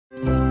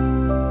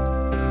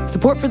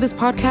Support for this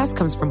podcast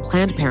comes from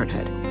Planned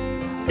Parenthood.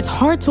 It's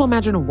hard to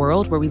imagine a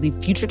world where we leave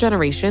future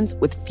generations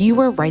with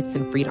fewer rights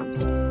and freedoms.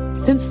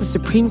 Since the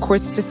Supreme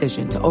Court's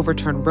decision to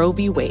overturn Roe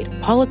v. Wade,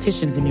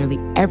 politicians in nearly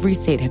every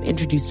state have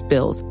introduced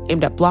bills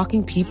aimed at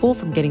blocking people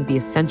from getting the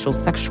essential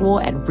sexual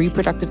and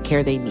reproductive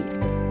care they need,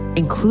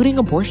 including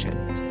abortion.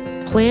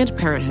 Planned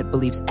Parenthood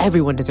believes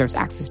everyone deserves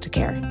access to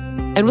care.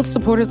 And with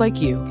supporters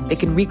like you, they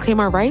can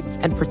reclaim our rights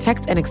and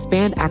protect and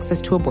expand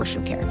access to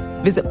abortion care.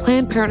 Visit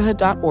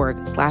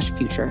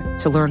PlannedParenthood.org/future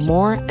to learn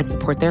more and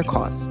support their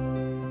cause.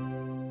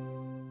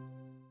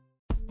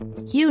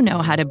 You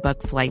know how to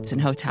book flights and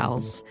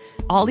hotels.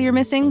 All you're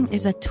missing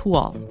is a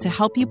tool to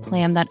help you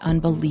plan that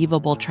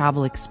unbelievable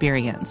travel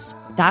experience.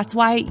 That's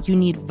why you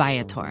need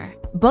Viator.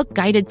 Book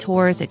guided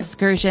tours,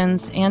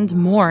 excursions, and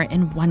more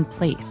in one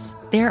place.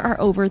 There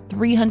are over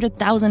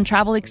 300,000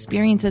 travel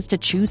experiences to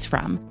choose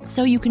from,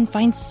 so you can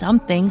find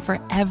something for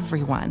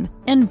everyone.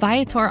 And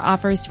Viator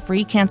offers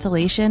free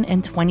cancellation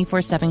and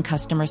 24/7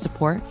 customer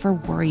support for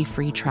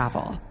worry-free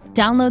travel.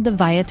 Download the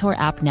Viator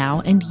app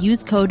now and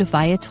use code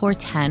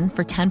Viator10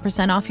 for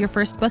 10% off your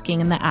first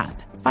booking in the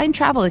app. Find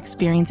travel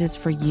experiences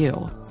for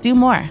you. Do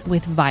more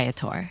with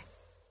Viator.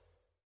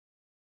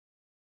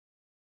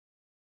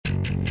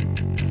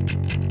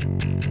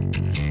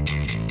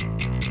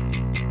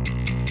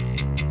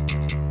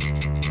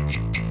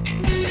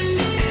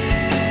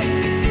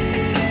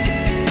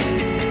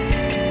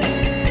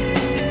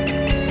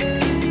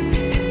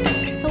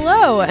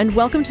 Hello, and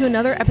welcome to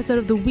another episode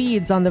of The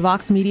Weeds on the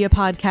Vox Media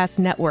Podcast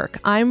Network.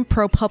 I'm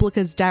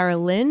ProPublica's Dara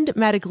Lind.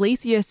 Matt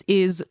Iglesias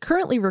is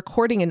currently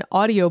recording an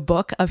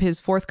audiobook of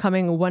his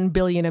forthcoming 1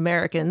 Billion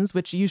Americans,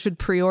 which you should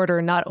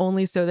pre-order not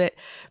only so that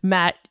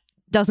Matt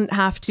doesn't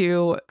have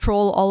to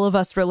troll all of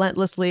us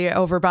relentlessly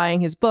over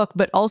buying his book,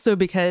 but also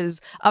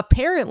because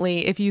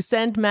apparently if you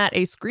send Matt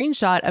a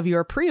screenshot of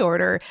your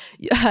pre-order,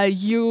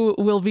 you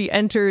will be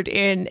entered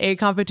in a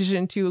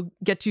competition to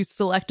get to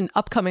select an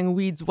upcoming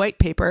Weeds white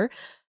paper.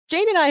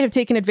 Jane and I have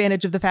taken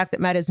advantage of the fact that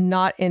Matt is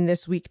not in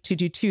this week to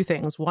do two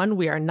things. One,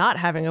 we are not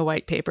having a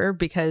white paper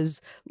because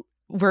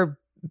we're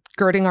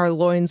girding our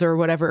loins or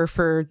whatever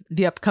for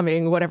the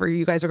upcoming whatever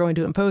you guys are going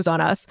to impose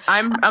on us.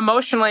 I'm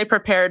emotionally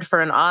prepared for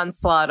an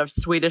onslaught of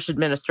Swedish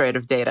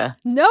administrative data.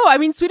 No, I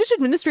mean, Swedish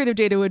administrative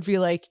data would be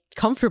like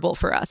comfortable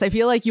for us. I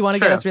feel like you want to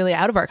get us really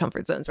out of our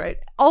comfort zones, right?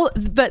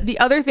 But the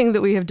other thing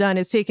that we have done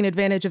is taken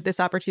advantage of this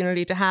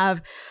opportunity to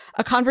have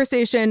a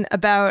conversation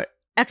about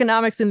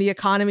economics in the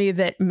economy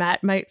that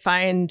Matt might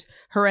find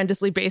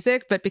horrendously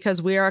basic, but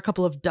because we are a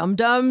couple of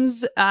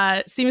dum-dums,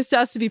 seems to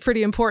us to be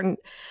pretty important.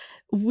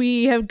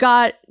 We have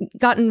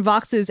gotten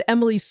Vox's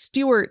Emily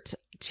Stewart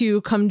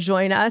to come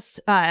join us.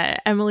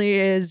 Emily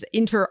is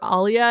inter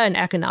alia an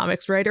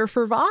economics writer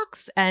for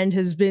Vox and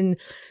has been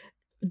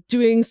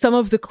doing some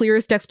of the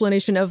clearest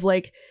explanation of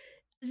like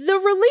the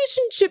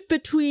relationship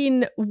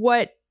between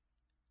what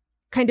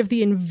kind of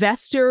the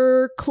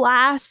investor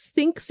class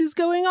thinks is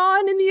going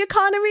on in the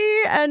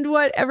economy and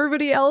what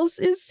everybody else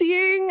is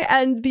seeing,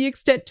 and the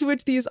extent to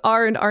which these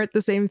are and aren't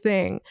the same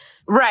thing.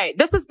 Right.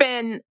 This has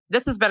been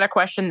a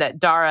question that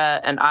Dara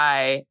and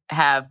I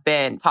have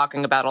been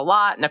talking about a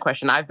lot, and a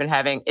question I've been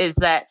having is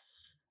that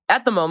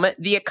at the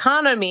moment, the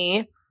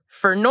economy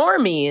for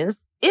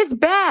normies is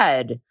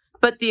bad.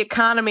 But the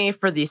economy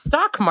for the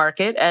stock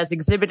market, as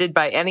exhibited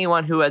by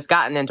anyone who has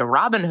gotten into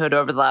Robinhood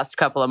over the last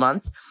couple of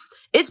months,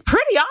 it's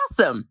pretty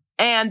awesome.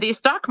 And the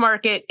stock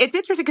market, it's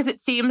interesting because it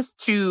seems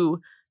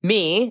to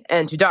me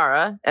and to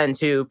Dara and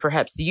to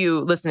perhaps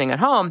you listening at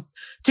home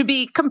to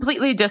be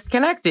completely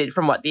disconnected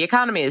from what the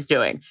economy is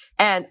doing.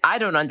 And I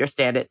don't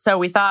understand it. So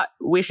we thought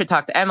we should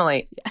talk to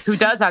Emily, who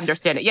does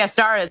understand it. Yes,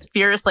 Dara is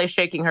furiously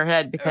shaking her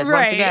head because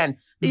once again,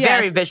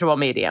 very visual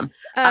medium.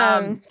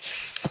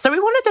 So we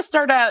wanted to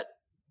start out,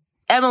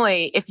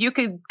 Emily, if you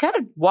could kind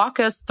of walk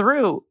us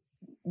through,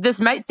 this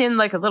might seem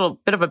like a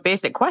little bit of a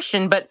basic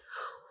question, but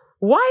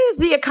why is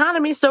the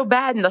economy so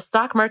bad and the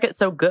stock market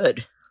so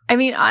good? I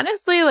mean,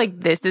 honestly, like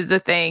this is a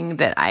thing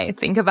that I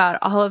think about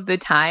all of the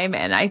time.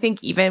 And I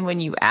think even when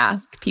you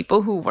ask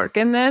people who work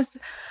in this,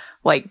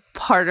 like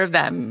part of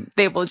them,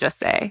 they will just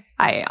say,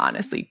 I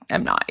honestly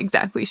am not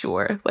exactly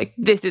sure. Like,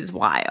 this is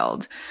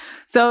wild.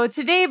 So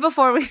today,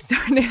 before we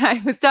started,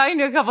 I was talking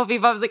to a couple of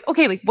people. I was like,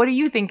 okay, like, what do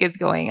you think is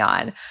going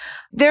on?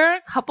 There are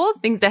a couple of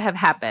things that have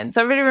happened.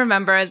 So everybody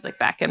remembers, like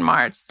back in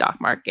March,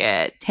 stock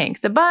market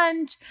tanks a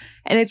bunch,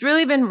 and it's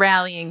really been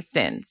rallying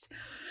since.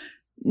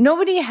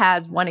 Nobody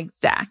has one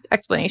exact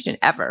explanation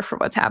ever for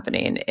what's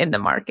happening in the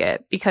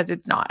market because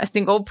it's not a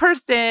single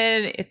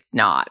person. It's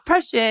not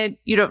prescient.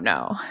 You don't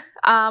know.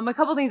 A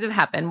couple things have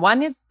happened.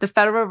 One is the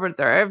Federal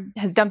Reserve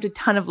has dumped a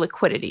ton of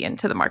liquidity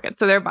into the market.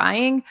 So they're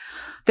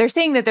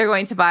saying that they're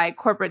going to buy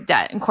corporate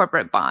debt and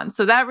corporate bonds.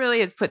 So that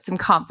really has put some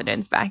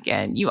confidence back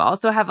in. You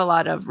also have a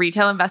lot of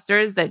retail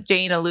investors that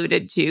Jane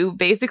alluded to,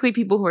 basically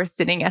people who are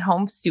sitting at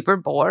home super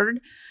bored,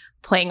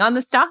 playing on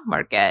the stock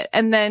market.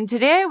 And then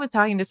today I was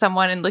talking to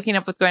someone and looking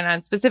up what's going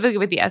on specifically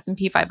with the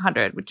S&P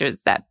 500, which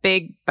is that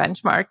big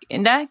benchmark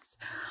index.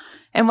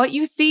 And what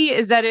you see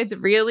is that it's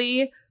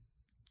really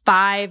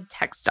 5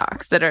 tech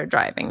stocks that are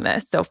driving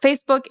this. So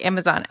Facebook,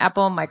 Amazon,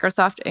 Apple,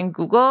 Microsoft, and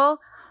Google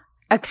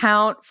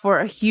account for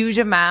a huge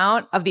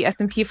amount of the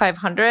S&P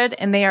 500,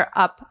 and they are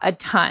up a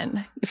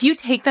ton. If you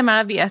take them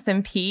out of the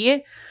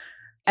S&P,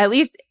 at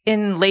least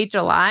in late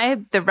July,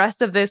 the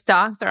rest of the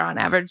stocks are on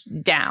average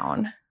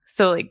down.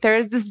 So like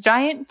there's this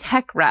giant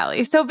tech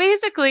rally. So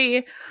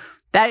basically,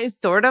 that is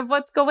sort of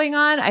what's going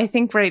on. I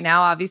think right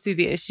now, obviously,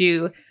 the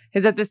issue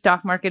is that the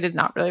stock market is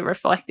not really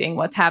reflecting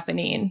what's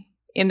happening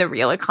in the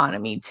real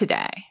economy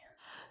today.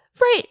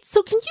 Right.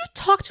 So can you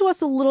talk to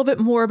us a little bit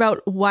more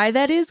about why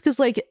that is? Because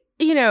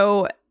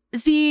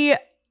the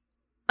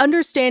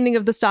understanding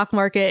of the stock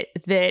market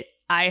that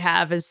I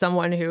have as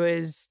someone who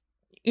is,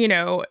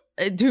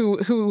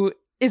 who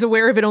is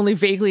aware of it only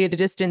vaguely at a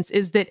distance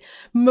is that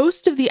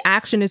most of the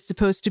action is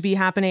supposed to be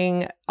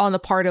happening on the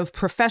part of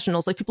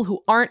professionals, like people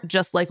who aren't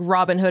just like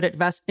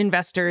Robinhood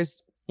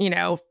investors,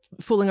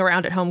 fooling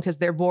around at home because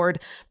they're bored,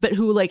 but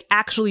who like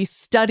actually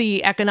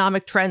study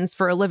economic trends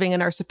for a living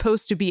and are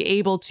supposed to be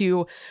able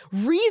to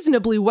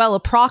reasonably well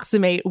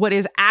approximate what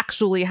is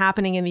actually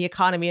happening in the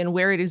economy and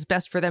where it is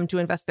best for them to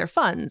invest their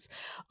funds.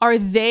 Are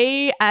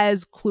they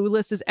as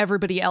clueless as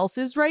everybody else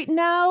is right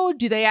now?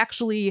 Do they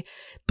actually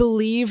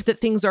believe that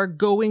things are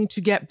going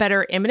to get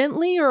better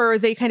imminently, or are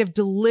they kind of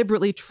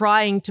deliberately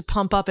trying to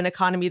pump up an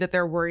economy that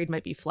they're worried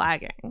might be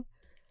flagging?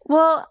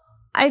 Well,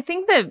 I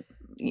think that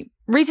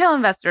retail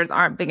investors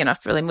aren't big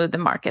enough to really move the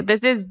market.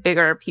 This is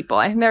bigger people.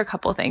 I think there are a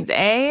couple of things.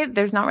 A,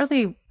 there's not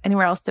really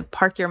anywhere else to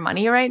park your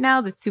money right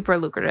now that's super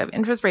lucrative.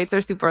 Interest rates are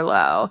super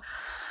low.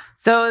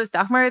 So the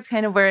stock market's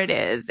kind of where it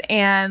is.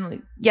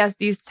 And yes,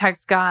 these tech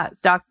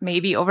stocks may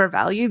be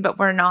overvalued, but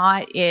we're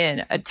not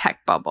in a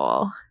tech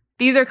bubble.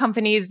 These are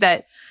companies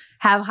that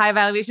have high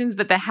valuations,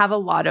 but that have a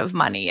lot of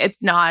money.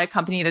 It's not a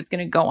company that's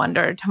going to go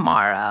under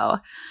tomorrow.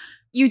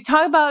 You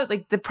talk about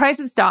like the price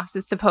of stocks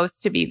is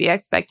supposed to be the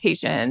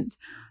expectations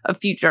of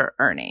future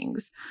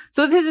earnings.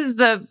 So this is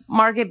the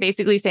market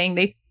basically saying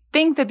they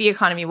think that the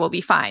economy will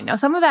be fine. Now,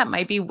 some of that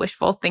might be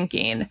wishful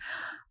thinking.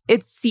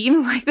 It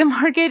seems like the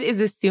market is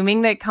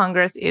assuming that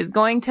Congress is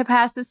going to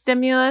pass a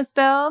stimulus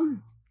bill.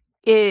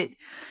 It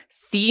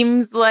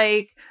seems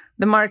like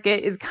the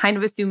market is kind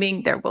of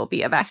assuming there will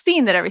be a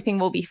vaccine, that everything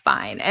will be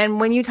fine. And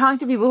when you talk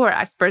to people who are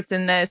experts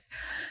in this,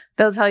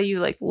 they'll tell you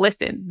like,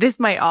 listen, this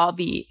might all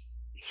be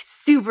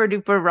super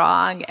duper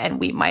wrong and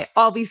we might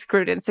all be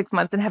screwed in 6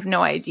 months and have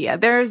no idea.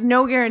 There's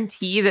no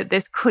guarantee that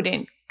this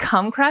couldn't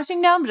come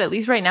crashing down, but at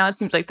least right now it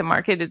seems like the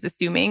market is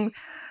assuming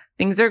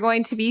things are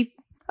going to be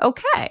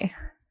okay.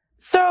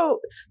 So,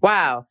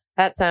 wow,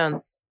 that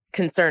sounds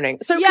concerning.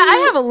 So yeah, I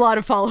have a lot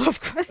of follow-up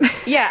questions.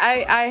 Yeah,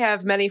 I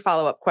have many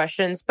follow-up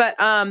questions, but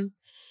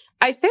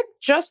I think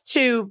just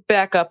to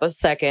back up a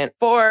second,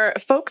 for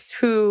folks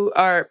who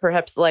are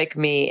perhaps like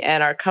me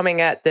and are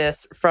coming at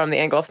this from the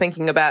angle of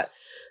thinking about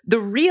the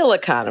real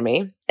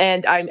economy,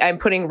 and I'm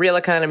putting real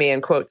economy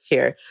in quotes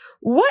here,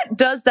 what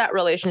does that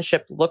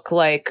relationship look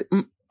like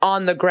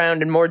on the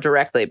ground and more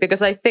directly?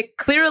 Because I think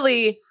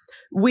clearly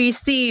we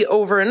see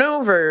over and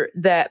over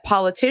that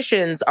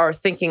politicians are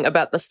thinking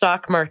about the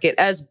stock market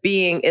as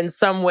being in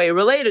some way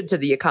related to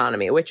the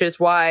economy, which is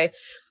why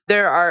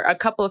there are a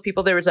couple of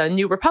people. There was a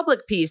New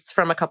Republic piece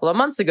from a couple of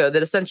months ago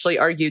that essentially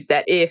argued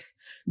that if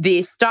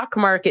the stock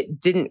market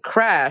didn't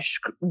crash,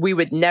 we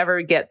would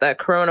never get the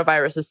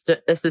coronavirus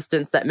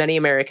assistance that many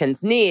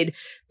Americans need,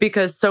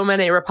 because so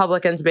many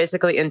Republicans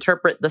basically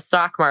interpret the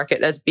stock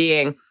market as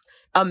being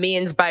a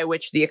means by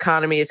which the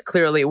economy is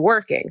clearly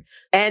working.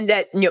 And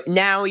that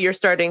now you're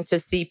starting to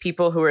see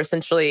people who are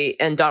essentially,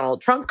 and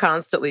Donald Trump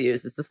constantly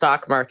uses the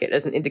stock market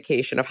as an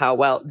indication of how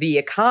well the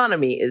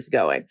economy is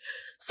going.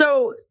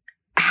 So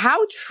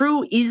how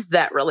true is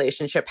that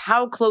relationship?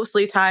 How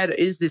closely tied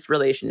is this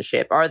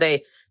relationship? Are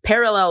they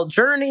parallel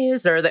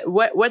journeys, or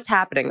what's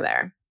happening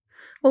there?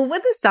 Well,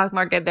 with the stock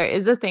market, there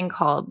is a thing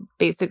called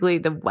basically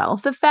the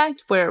wealth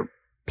effect, where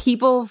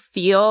people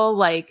feel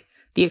like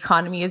the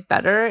economy is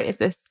better if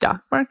the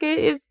stock market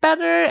is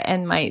better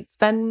and might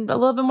spend a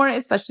little bit more,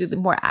 especially the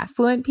more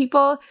affluent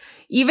people.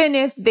 Even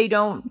if they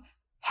don't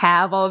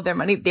have all of their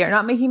money, they're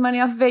not making money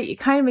off of it. It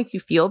kind of makes you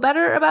feel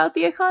better about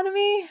the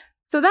economy.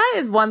 So that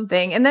is one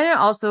thing. And then it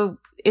also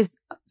is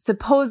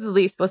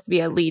supposedly supposed to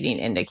be a leading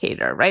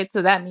indicator, right?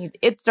 So that means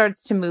it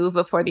starts to move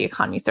before the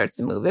economy starts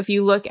to move. If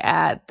you look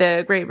at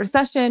the Great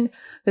Recession,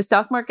 the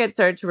stock market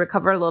started to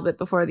recover a little bit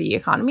before the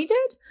economy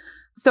did.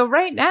 So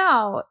right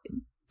now,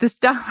 the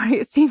stock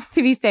market seems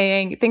to be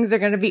saying things are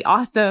going to be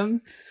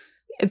awesome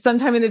at some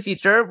time in the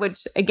future,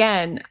 which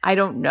again, I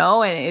don't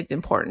know. And it's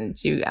important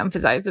to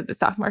emphasize that the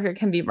stock market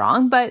can be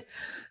wrong, but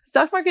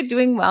stock market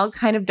doing well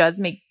kind of does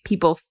make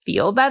people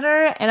feel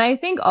better. And I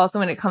think also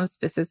when it comes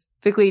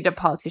specifically to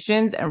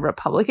politicians and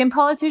Republican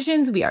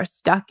politicians, we are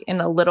stuck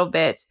in a little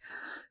bit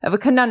of a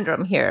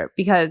conundrum here,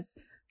 because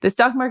the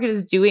stock market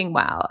is doing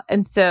well.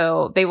 And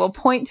so they will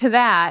point to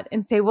that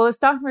and say, well, the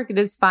stock market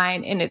is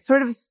fine. And it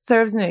sort of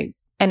serves an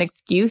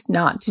excuse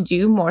not to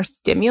do more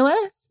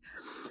stimulus.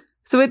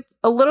 So it's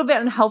a little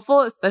bit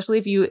unhelpful, especially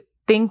if you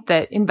think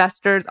that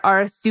investors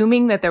are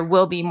assuming that there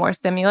will be more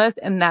stimulus,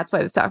 and that's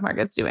why the stock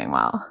market's doing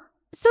well.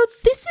 So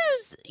this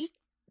is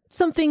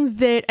something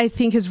that I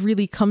think has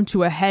really come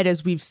to a head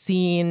as we've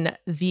seen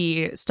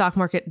the stock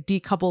market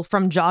decouple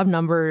from job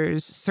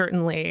numbers,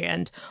 certainly,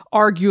 and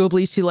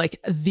arguably to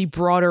like the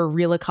broader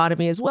real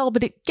economy as well.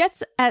 But it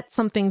gets at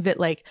something that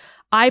like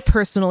I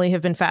personally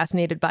have been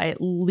fascinated by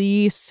at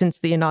least since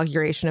the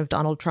inauguration of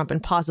Donald Trump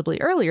and possibly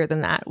earlier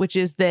than that, which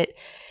is that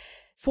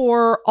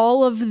for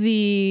all of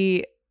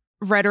the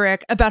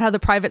rhetoric about how the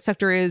private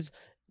sector is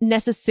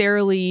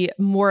necessarily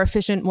more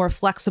efficient, more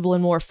flexible,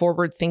 and more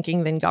forward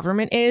thinking than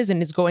government is,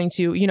 and is going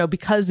to, you know,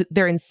 because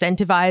they're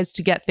incentivized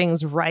to get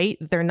things right,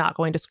 they're not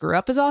going to screw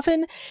up as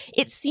often.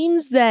 It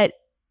seems that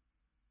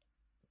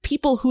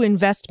people who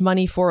invest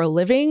money for a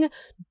living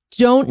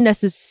don't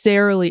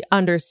necessarily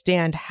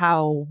understand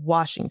how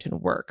Washington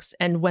works.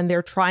 And when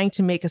they're trying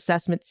to make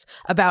assessments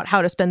about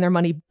how to spend their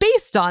money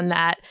based on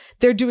that,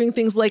 they're doing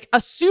things like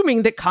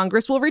assuming that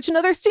Congress will reach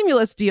another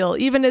stimulus deal,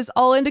 even as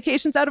all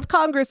indications out of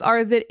Congress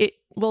are that it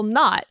will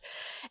not.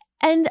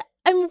 And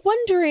I'm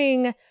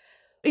wondering,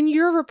 in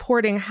your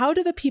reporting, how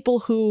do the people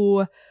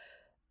who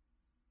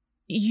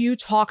you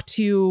talk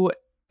to,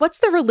 what's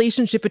the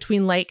relationship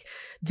between like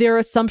their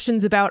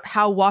assumptions about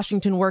how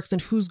Washington works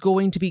and who's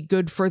going to be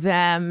good for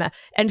them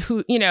and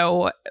who, you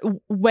know,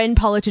 when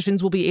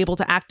politicians will be able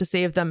to act to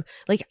save them?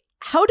 Like,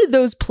 how did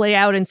those play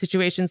out in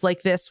situations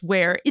like this,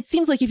 where it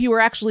seems like if you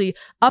were actually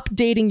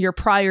updating your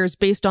priors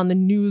based on the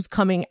news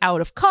coming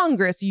out of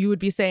Congress, you would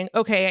be saying,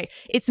 okay,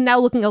 it's now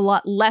looking a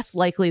lot less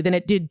likely than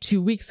it did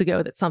 2 weeks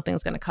ago that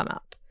something's going to come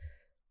up?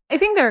 I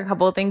think there are a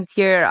couple of things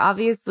here.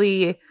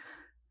 Obviously,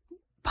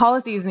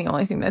 policy isn't the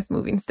only thing that's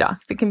moving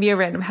stocks. It can be a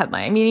random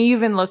headline. I mean, you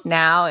even look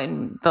now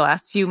in the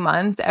last few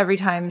months, every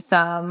time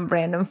some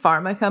random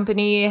pharma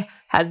company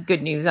has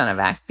good news on a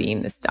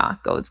vaccine, the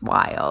stock goes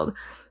wild.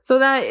 So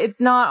that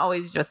it's not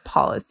always just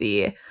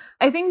policy.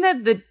 I think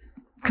that the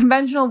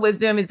conventional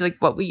wisdom is like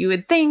what you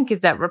would think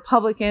is that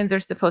Republicans are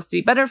supposed to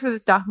be better for the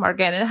stock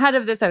market. And ahead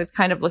of this, I was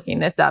kind of looking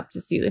this up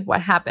to see like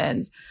what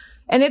happens.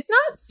 And it's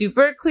not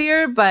super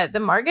clear, but the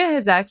market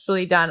has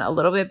actually done a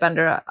little bit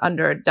better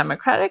under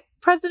Democratic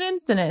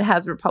presidents than it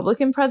has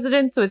Republican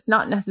presidents. So it's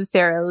not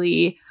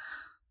necessarily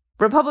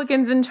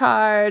Republicans in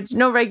charge.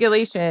 No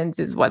regulations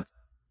is what's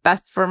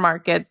best for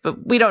markets,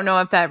 but we don't know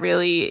if that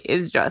really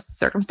is just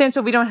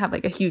circumstantial. We don't have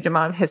like a huge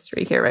amount of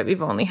history here, right?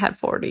 We've only had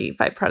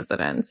 45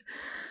 presidents.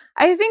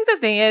 I think the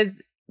thing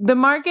is, the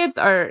markets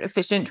are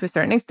efficient to a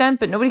certain extent,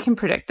 but nobody can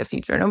predict the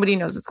future. Nobody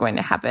knows what's going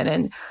to happen.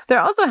 And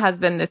there also has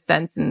been this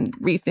sense in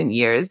recent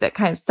years that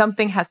kind of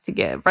something has to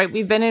give, right?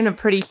 We've been in a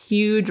pretty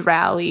huge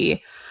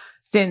rally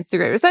since the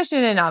Great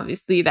Recession, and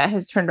obviously that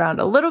has turned around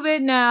a little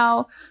bit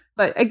now.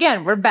 But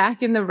again, we're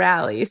back in the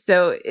rally.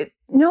 So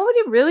nobody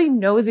really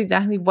knows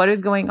exactly what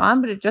is going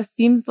on, but it just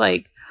seems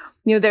like,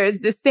 you know, there's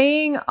this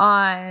saying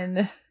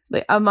on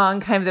like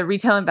among kind of the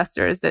retail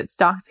investors that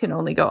stocks can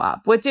only go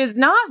up, which is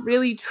not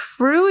really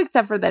true,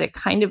 except for that it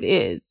kind of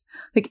is.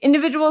 Like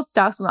individual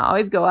stocks will not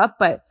always go up,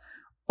 but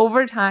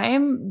over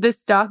time, the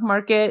stock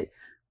market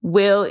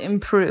will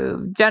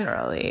improve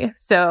generally.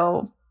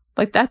 So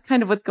like that's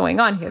kind of what's going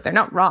on here. They're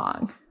not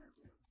wrong.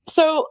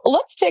 So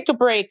let's take a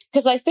break,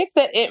 because I think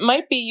that it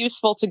might be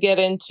useful to get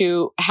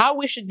into how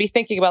we should be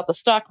thinking about the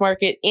stock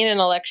market in an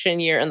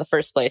election year in the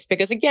first place.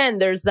 Because again,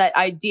 there's that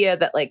idea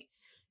that like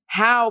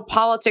how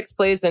politics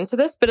plays into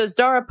this. But as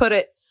Dara put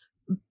it,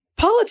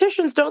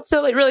 politicians don't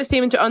still really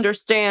seem to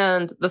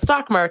understand the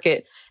stock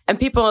market, and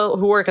people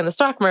who work in the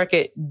stock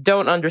market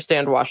don't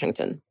understand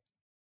Washington.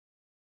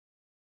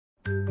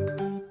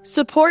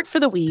 Support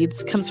for The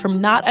Weeds comes from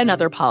Not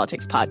Another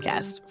Politics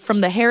podcast from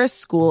the Harris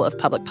School of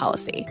Public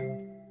Policy.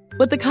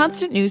 With the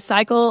constant news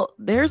cycle,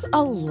 there's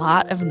a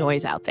lot of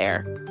noise out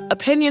there.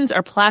 Opinions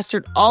are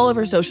plastered all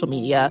over social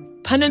media,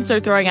 pundits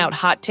are throwing out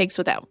hot takes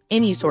without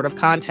any sort of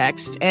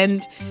context,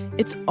 and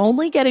it's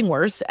only getting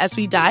worse as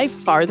we dive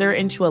farther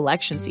into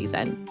election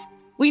season.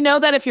 We know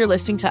that if you're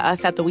listening to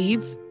us at The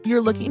Weeds,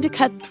 you're looking to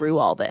cut through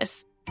all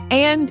this.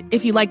 And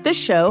if you like this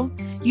show,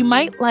 you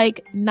might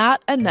like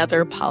Not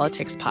Another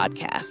Politics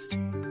podcast.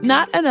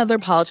 Not Another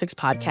Politics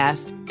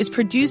podcast is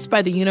produced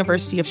by the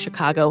University of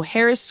Chicago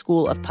Harris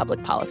School of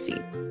Public Policy.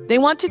 They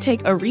want to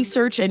take a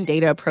research and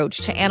data approach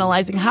to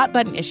analyzing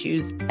hot-button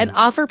issues and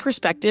offer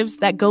perspectives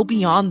that go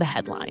beyond the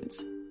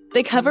headlines.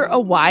 They cover a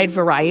wide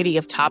variety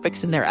of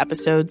topics in their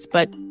episodes,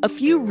 but a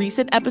few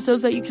recent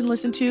episodes that you can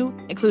listen to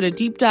include a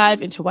deep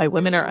dive into why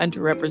women are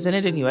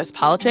underrepresented in U.S.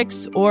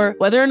 politics or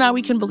whether or not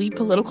we can believe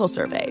political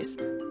surveys.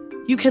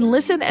 You can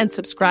listen and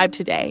subscribe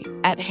today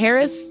at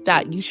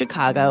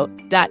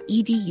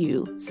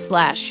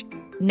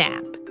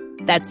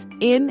harris.uchicago.edu/NAP. That's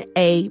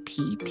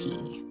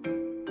NAPP.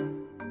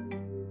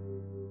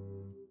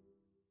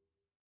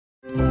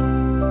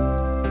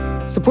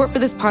 Support for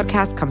this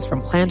podcast comes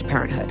from Planned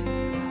Parenthood.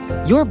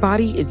 Your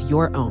body is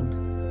your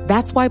own.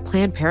 That's why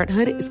Planned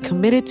Parenthood is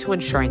committed to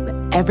ensuring that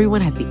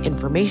everyone has the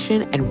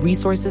information and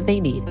resources they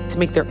need to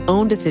make their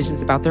own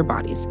decisions about their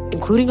bodies,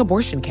 including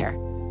abortion care.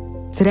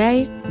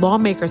 Today,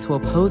 lawmakers who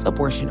oppose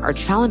abortion are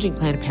challenging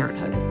Planned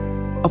Parenthood.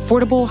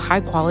 Affordable,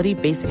 high-quality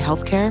basic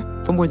health care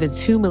for more than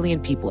 2 million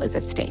people is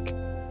at stake.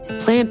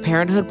 Planned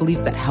Parenthood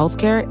believes that health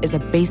care is a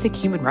basic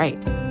human right.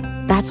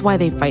 That's why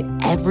they fight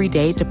every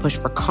day to push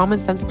for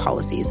common-sense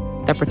policies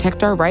that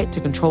protect our right to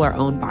control our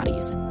own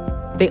bodies.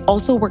 They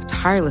also work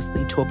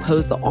tirelessly to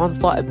oppose the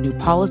onslaught of new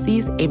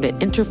policies aimed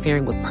at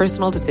interfering with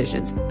personal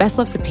decisions best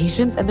left to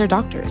patients and their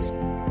doctors.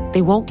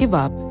 They won't give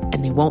up,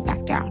 and they won't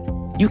back down.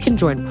 You can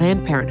join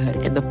Planned Parenthood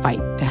in the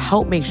fight to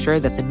help make sure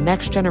that the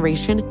next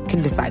generation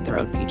can decide their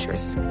own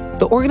futures.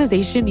 The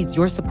organization needs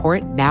your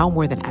support now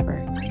more than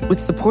ever. With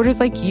supporters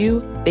like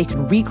you, they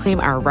can reclaim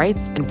our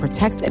rights and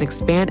protect and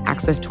expand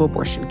access to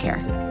abortion care.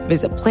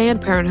 Visit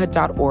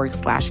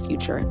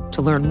PlannedParenthood.org/future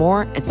to learn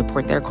more and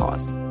support their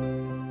cause.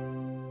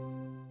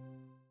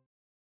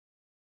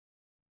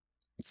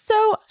 So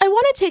I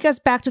want to take us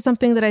back to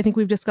something that I think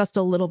we've discussed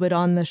a little bit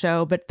on the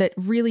show, but that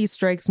really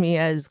strikes me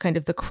as kind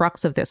of the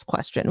crux of this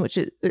question, which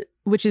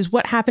is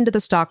what happened to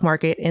the stock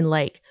market in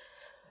like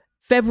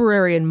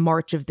February and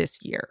March of this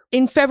year.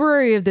 In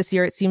February of this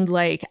year, it seemed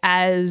like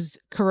as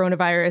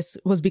coronavirus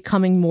was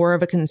becoming more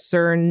of a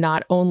concern,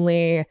 not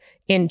only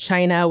in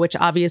China, which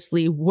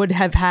obviously would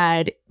have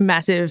had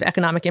massive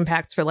economic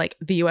impacts for like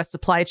the US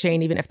supply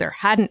chain, even if there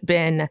hadn't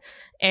been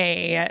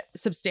a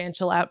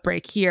substantial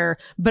outbreak here,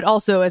 but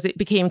also as it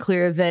became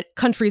clear that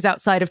countries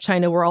outside of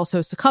China were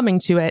also succumbing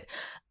to it,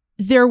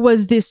 there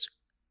was this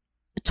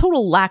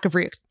total lack of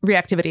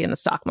reactivity in the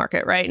stock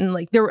market, right? And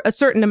like there were a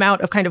certain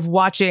amount of kind of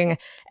watching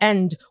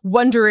and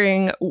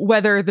wondering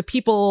whether the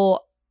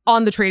people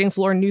on the trading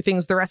floor knew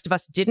things the rest of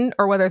us didn't,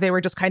 or whether they were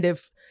just kind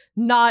of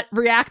not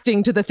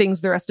reacting to the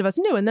things the rest of us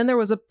knew. And then there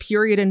was a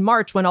period in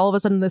March when all of a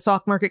sudden the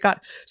stock market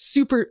got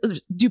super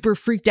duper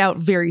freaked out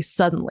very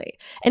suddenly.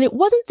 And it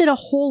wasn't that a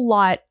whole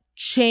lot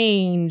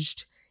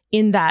changed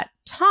in that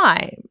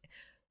time,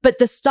 but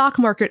the stock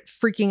market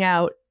freaking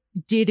out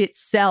did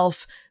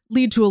itself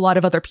lead to a lot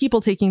of other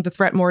people taking the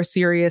threat more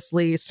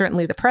seriously,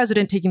 certainly the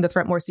president taking the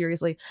threat more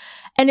seriously.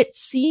 And it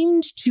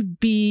seemed to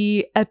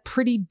be a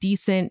pretty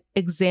decent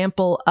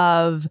example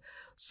of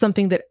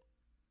something that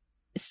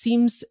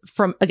seems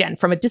from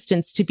a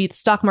distance to be the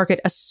stock market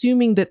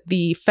assuming that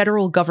the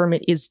federal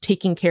government is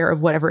taking care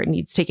of whatever it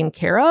needs taken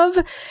care of,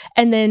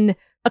 and then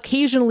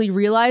occasionally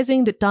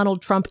realizing that Donald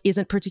Trump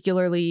isn't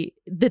particularly,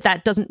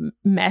 that doesn't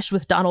mesh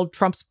with Donald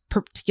Trump's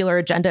particular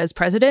agenda as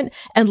president,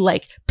 and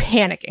like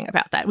panicking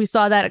about that. We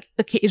saw that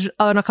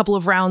on a couple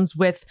of rounds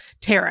with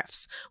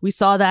tariffs. We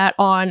saw that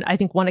on, I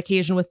think, one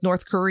occasion with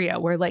North Korea,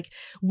 where like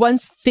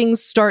once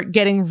things start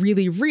getting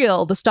really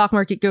real, the stock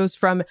market goes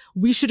from,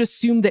 we should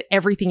assume that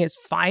everything is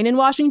fine in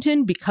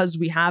Washington because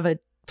we have a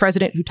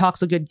president who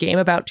talks a good game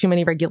about too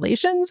many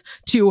regulations,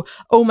 to,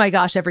 oh my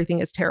gosh, everything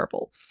is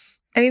terrible.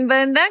 I mean,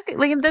 then that,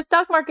 like, the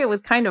stock market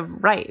was kind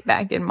of right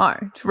back in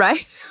March,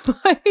 right?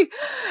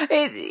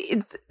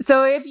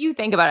 So if you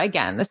think about it,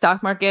 again, the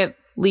stock market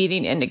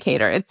leading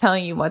indicator, it's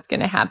telling you what's going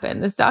to happen.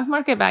 The stock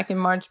market back in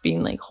March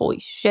being like, holy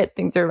shit,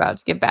 things are about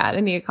to get bad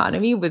in the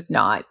economy was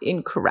not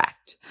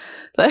incorrect.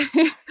 Like,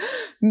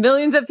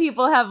 millions of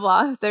people have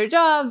lost their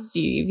jobs.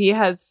 GDP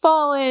has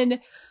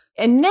fallen.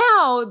 And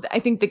now I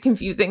think the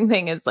confusing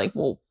thing is like,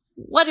 well,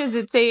 what is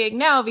it saying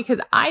now? Because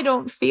I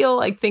don't feel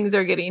like things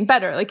are getting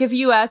better. Like if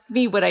you ask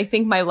me what I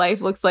think my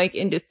life looks like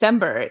in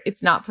December,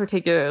 it's not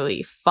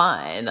particularly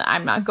fun.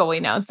 I'm not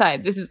going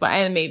outside. This is why,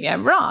 and maybe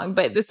I'm wrong,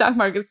 but the stock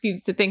market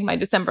seems to think my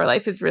December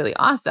life is really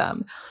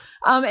awesome.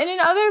 And in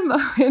other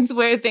moments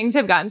where things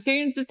have gotten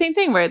scary, it's the same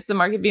thing where it's the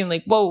market being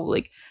like, whoa,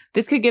 like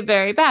this could get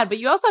very bad. But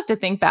you also have to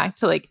think back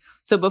to like,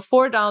 so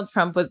before Donald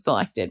Trump was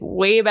elected,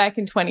 way back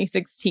in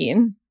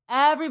 2016,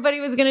 everybody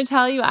was going to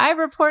tell you, I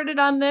reported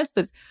on this,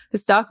 but the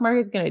stock market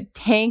is going to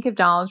tank if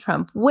Donald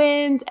Trump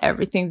wins.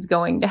 Everything's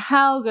going to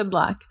hell. Good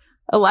luck.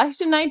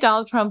 Election night,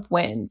 Donald Trump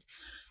wins.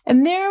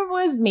 And there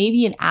was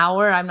maybe an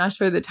hour, I'm not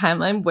sure the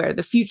timeline, where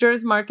the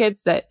futures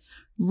markets that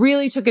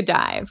really took a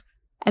dive.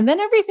 And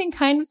then everything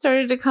kind of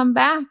started to come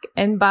back.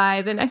 And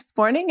by the next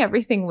morning,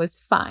 everything was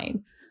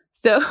fine.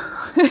 So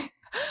sometimes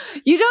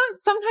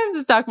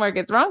the stock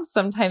market's wrong.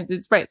 Sometimes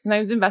it's right.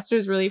 Sometimes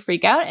investors really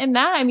freak out. And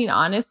that, I mean,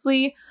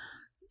 honestly,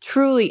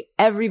 truly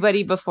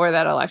everybody before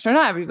that election, or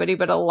not everybody,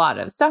 but a lot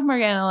of stock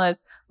market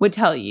analysts would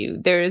tell you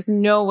there is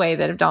no way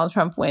that if Donald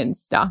Trump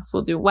wins, stocks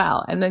will do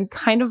well. And then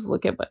kind of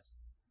look at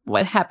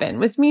what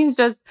happened, which means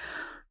just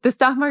the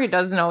stock market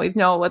doesn't always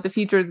know what the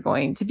future is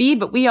going to be,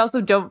 but we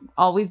also don't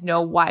always know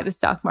why the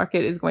stock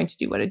market is going to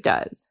do what it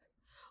does.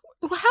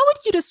 How would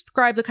you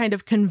describe the kind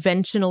of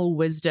conventional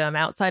wisdom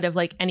outside of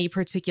like any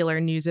particular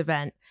news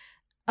event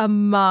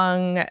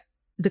among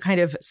the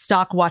kind of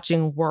stock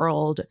watching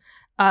world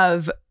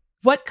of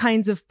what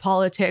kinds of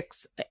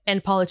politics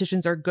and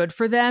politicians are good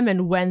for them,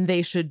 and when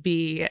they should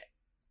be,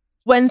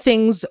 when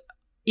things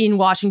in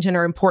Washington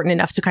are important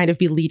enough to kind of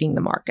be leading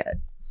the market?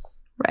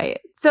 Right.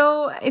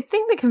 So I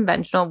think the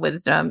conventional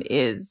wisdom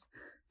is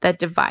that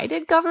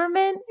divided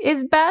government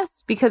is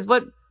best, because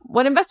what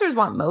investors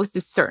want most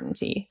is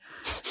certainty.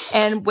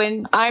 And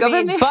when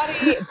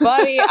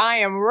buddy, I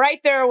am right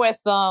there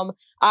with them.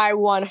 I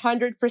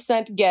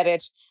 100% get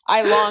it.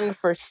 I long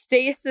for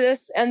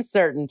stasis and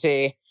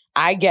certainty.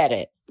 I get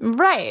it.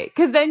 Right.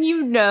 Because then,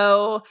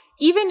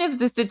 even if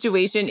the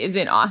situation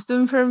isn't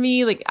awesome for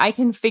me, like I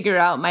can figure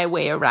out my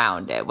way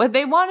around it. What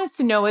they want is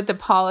to know what the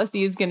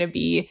policy is going to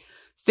be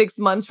 6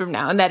 months from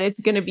now and that it's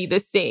going to be the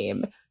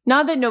same.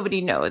 Not that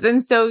nobody knows.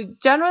 And so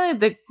generally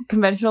the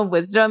conventional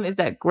wisdom is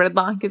that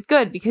gridlock is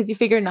good because you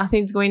figure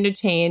nothing's going to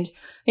change.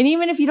 And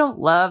even if you don't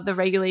love the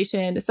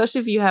regulation,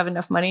 especially if you have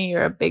enough money,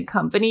 you're a big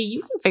company,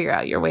 you can figure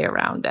out your way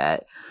around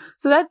it.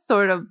 So that's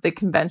sort of the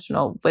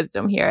conventional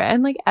wisdom here.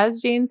 And like, as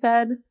Jane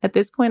said, at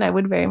this point, I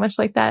would very much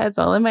like that as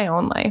well in my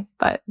own life,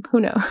 but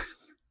who knows?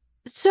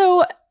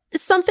 So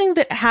something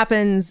that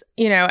happens,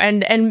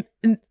 and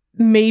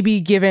maybe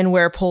given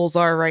where polls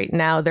are right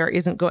now, there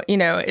isn't going,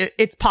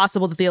 it's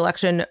possible that the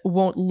election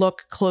won't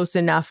look close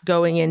enough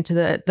going into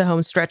the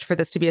home stretch for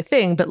this to be a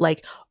thing. But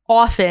like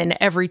often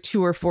every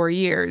 2 or 4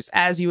 years,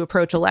 as you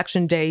approach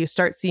election day, you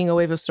start seeing a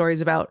wave of stories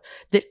about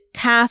that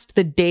cast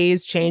the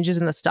day's changes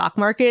in the stock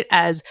market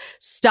as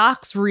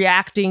stocks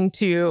reacting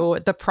to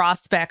the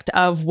prospect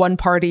of one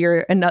party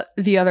or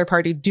the other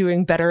party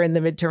doing better in the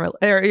midterm,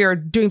 or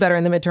doing better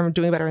in the midterm,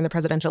 doing better in the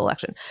presidential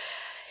election.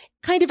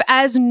 Kind of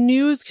as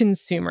news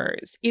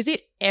consumers, is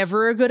it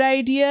ever a good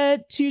idea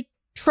to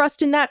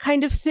trust in that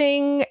kind of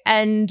thing?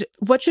 And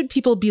what should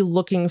people be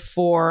looking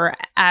for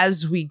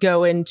as we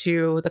go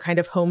into the kind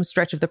of home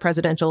stretch of the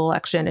presidential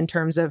election in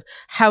terms of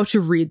how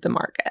to read the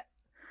market?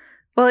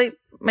 Well,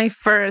 my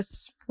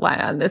first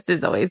line on this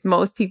is always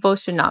most people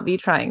should not be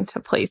trying to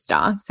play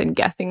stocks and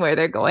guessing where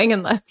they're going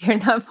unless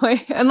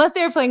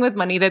they're playing with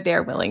money that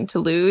they're willing to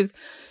lose.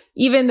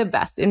 Even the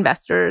best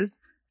investors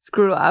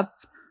screw up.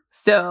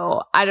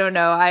 So I don't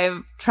know. I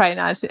try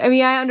not to. I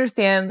mean, I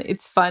understand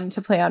it's fun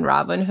to play on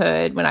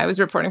Robinhood. When I was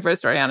reporting for a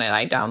story on it,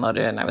 I downloaded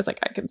it and I was like,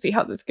 I can see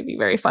how this could be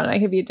very fun. I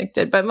could be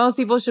addicted. But most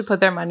people should put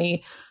their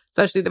money,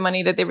 especially the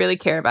money that they really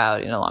care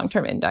about, in a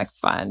long-term index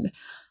fund.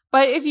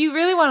 But if you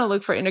really want to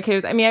look for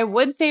indicators, I mean, I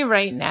would say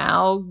right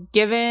now,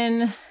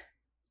 given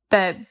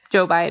that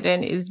Joe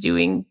Biden is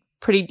doing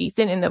pretty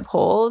decent in the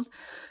polls,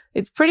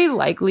 it's pretty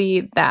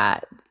likely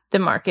that the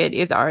market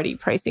is already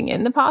pricing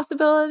in the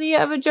possibility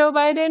of a Joe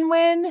Biden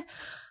win.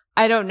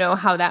 I don't know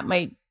how that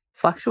might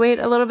fluctuate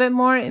a little bit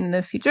more in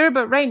the future,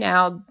 but right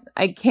now,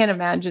 I can't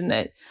imagine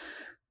that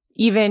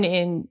even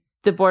in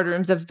the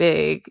boardrooms of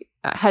big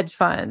hedge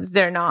funds,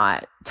 they're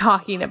not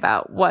talking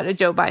about what a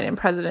Joe Biden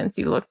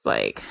presidency looks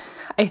like.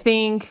 I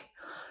think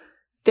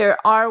there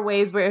are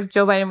ways where if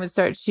Joe Biden would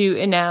start to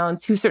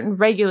announce who certain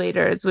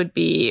regulators would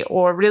be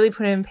or really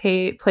put in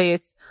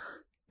place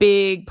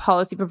big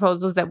policy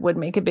proposals that would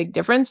make a big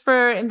difference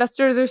for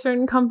investors or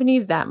certain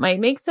companies, that might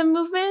make some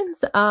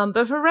movements.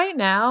 But for right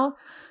now,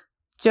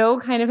 Joe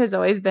kind of has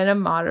always been a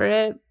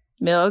moderate,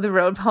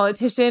 middle-of-the-road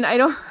politician. I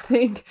don't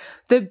think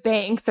the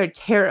banks are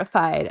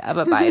terrified of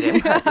a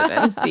Biden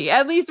presidency,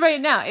 at least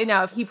right now. And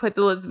now, if he puts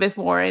Elizabeth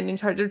Warren in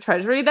charge of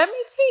Treasury, that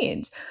may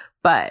change.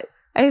 But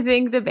I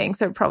think the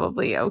banks are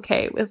probably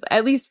okay with,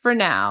 at least for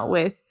now,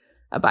 with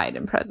a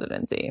Biden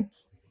presidency.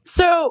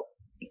 So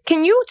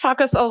can you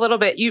talk us a little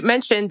bit? You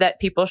mentioned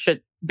that people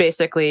should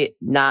basically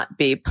not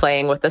be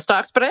playing with the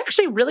stocks, but I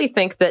actually really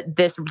think that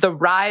the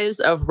rise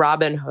of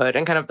Robinhood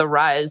and kind of the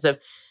rise of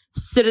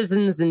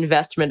citizens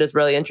investment is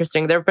really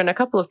interesting. There have been a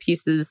couple of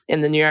pieces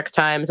in the New York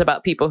Times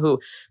about people who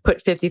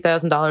put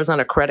 $50,000 on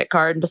a credit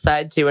card and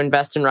decide to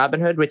invest in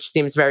Robinhood, which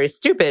seems very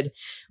stupid.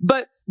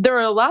 But there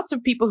are lots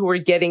of people who are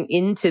getting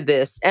into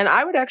this. And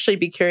I would actually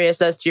be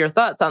curious as to your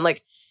thoughts on,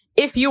 like,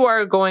 if you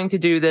are going to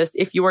do this,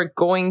 if you are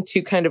going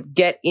to kind of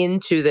get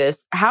into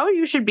this, how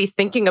you should be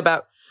thinking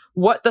about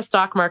what the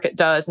stock market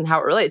does and how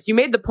it relates. You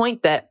made the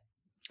point that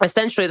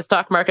essentially the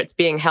stock market's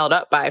being held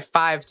up by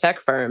 5 tech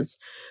firms.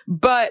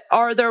 But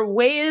are there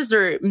ways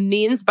or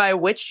means by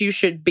which you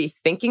should be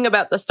thinking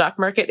about the stock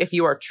market if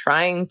you are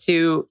trying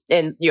to,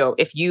 and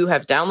if you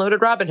have downloaded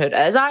Robinhood,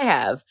 as I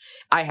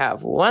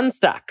have one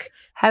stock.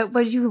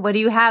 What do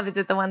you have? Is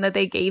it the one that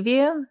they gave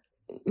you?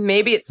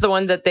 Maybe it's the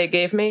one that they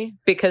gave me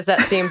because that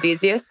seemed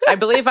easiest. I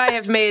believe I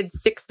have made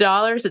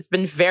 $6. It's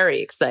been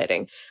very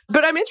exciting.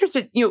 But I'm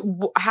interested,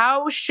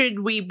 how should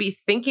we be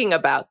thinking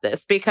about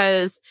this?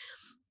 Because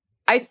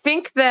I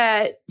think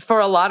that for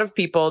a lot of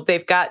people,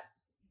 they've got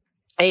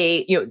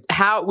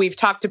how we've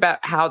talked about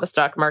how the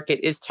stock market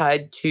is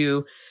tied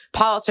to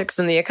politics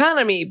and the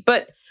economy.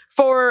 But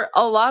for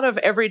a lot of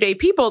everyday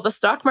people, the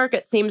stock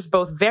market seems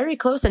both very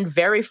close and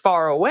very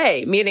far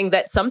away, meaning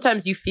that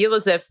sometimes you feel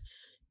as if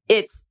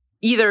it's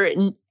either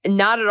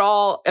not at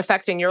all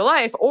affecting your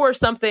life or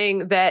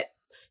something that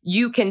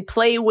you can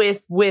play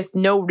with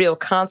no real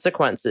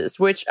consequences,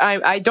 which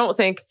I don't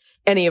think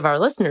any of our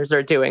listeners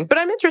are doing. But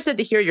I'm interested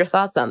to hear your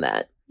thoughts on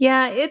that.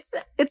 Yeah, it's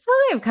something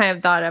I've kind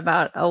of thought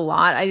about a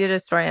lot. I did a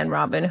story on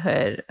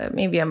Robinhood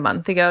maybe a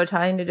month ago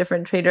talking to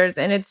different traders,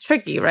 and it's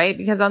tricky, right?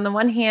 Because on the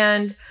one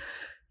hand,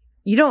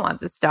 you don't want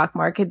the stock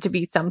market to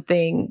be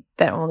something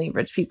that only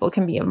rich people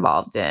can be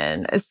involved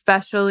in,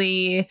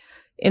 especially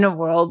in a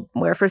world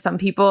where for some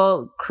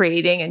people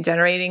creating and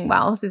generating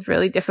wealth is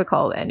really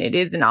difficult and it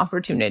is an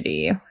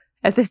opportunity.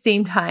 at the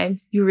same time,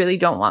 you really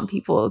don't want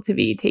people to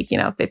be taking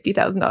out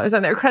 $50,000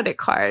 on their credit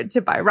card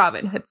to buy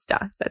Robinhood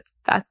stock.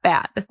 That's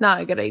bad. That's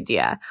not a good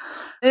idea.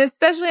 And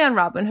especially on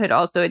Robinhood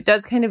also, it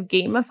does kind of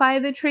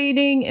gamify the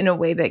trading in a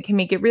way that can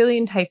make it really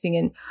enticing.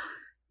 And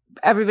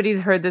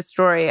everybody's heard the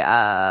story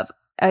of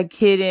a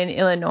kid in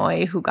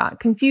Illinois who got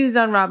confused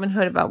on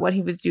Robinhood about what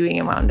he was doing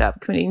and wound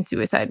up committing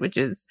suicide, which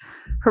is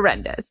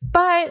horrendous.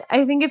 But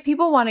I think if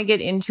people want to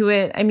get into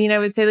it, I mean, I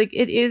would say like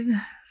it is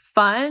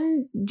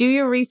fun. Do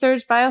your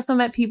research. But I also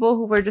met people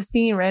who were just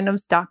seeing random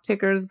stock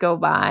tickers go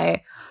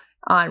by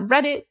on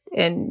Reddit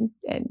and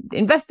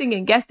investing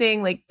and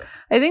guessing. Like,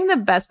 I think the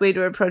best way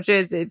to approach it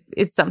is if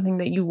it's something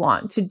that you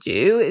want to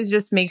do, is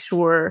just make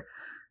sure,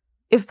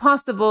 if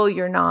possible,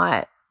 you're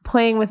not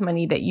playing with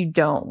money that you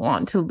don't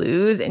want to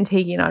lose and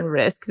taking on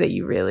risk that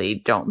you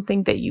really don't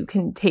think that you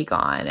can take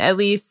on. At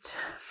least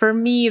for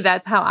me,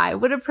 that's how I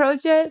would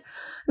approach it.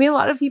 I mean, a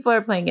lot of people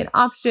are playing in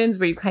options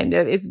where you kind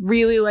of, it's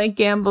really like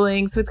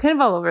gambling. So it's kind of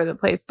all over the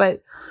place,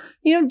 but,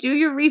 you know, do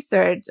your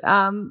research.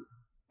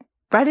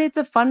 Reddit's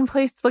a fun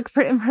place to look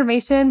for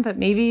information, but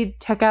maybe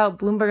check out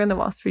Bloomberg and the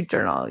Wall Street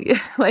Journal.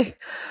 Like,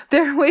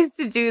 there are ways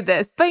to do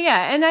this. But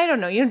yeah, and I don't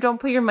know, you know, don't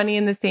put your money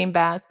in the same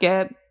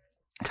basket.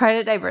 Try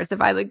to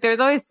diversify. Like, there's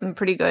always some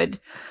pretty good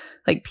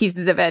like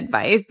pieces of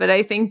advice, but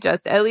I think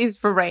just at least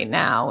for right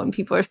now, when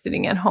people are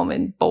sitting at home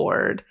and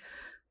bored,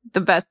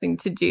 the best thing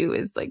to do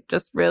is like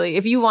just really,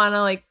 if you want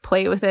to like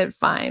play with it,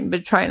 fine,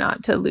 but try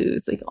not to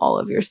lose like all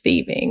of your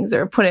savings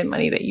or put in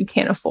money that you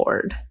can't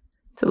afford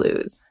to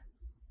lose.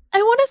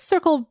 I want to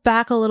circle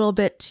back a little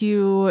bit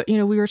to, you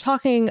know, we were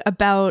talking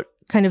about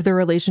kind of the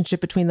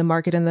relationship between the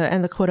market and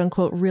the quote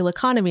unquote real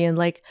economy, and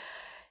like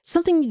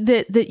something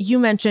that you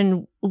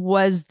mentioned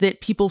was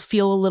that people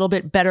feel a little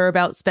bit better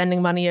about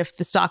spending money if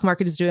the stock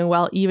market is doing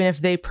well, even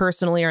if they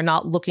personally are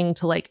not looking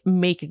to like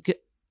make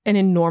an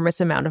enormous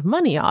amount of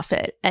money off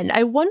it. And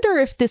I wonder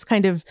if this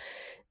kind of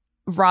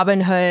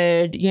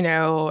Robinhood, you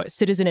know,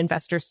 citizen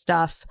investor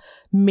stuff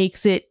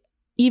makes it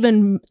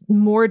even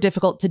more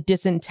difficult to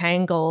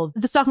disentangle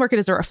the stock market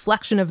as a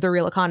reflection of the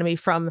real economy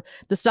from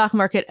the stock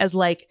market as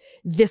like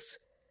this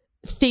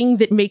thing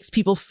that makes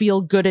people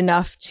feel good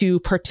enough to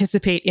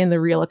participate in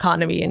the real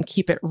economy and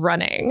keep it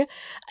running.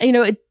 You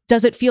know,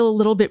 does it feel a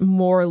little bit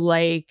more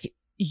like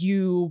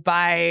you,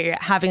 by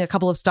having a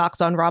couple of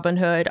stocks on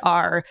Robinhood,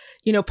 are,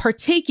 you know,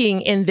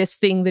 partaking in this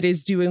thing that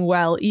is doing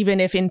well,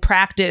 even if in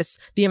practice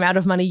the amount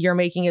of money you're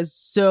making is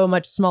so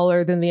much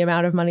smaller than the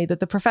amount of money that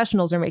the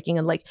professionals are making?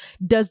 And like,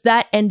 does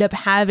that end up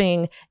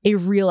having a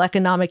real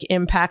economic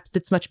impact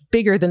that's much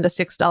bigger than the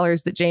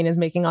 $6 that Jane is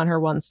making on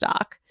her one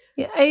stock?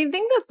 Yeah, I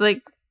think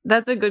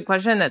that's a good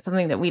question. That's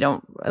something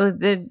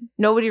that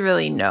nobody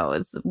really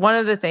knows. One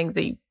of the things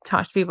that you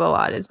talk to people a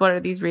lot is, what are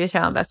these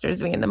retail investors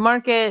doing in the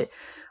market?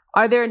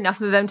 Are there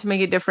enough of them to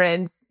make a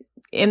difference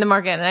in the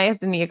market, and I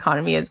guess in the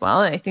economy as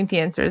well? And I think the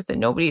answer is that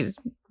nobody's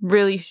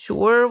really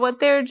sure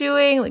what they're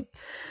doing. Like,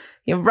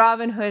 you know,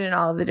 Robinhood and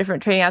all of the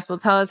different trading apps will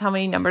tell us how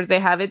many numbers they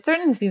have. It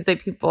certainly seems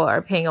like people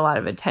are paying a lot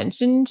of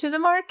attention to the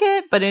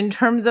market, but in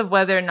terms of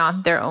whether or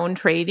not their own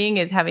trading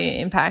is having an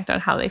impact on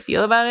how they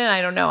feel about it,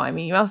 I don't know. I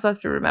mean, you also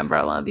have to remember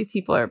a lot of these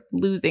people are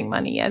losing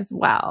money as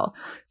well,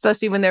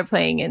 especially when they're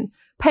playing in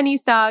penny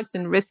stocks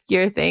and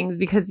riskier things,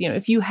 because, you know,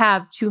 if you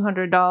have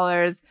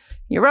 $200 in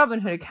your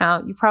Robinhood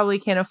account, you probably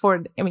can't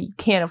afford, you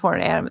can't afford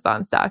an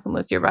Amazon stock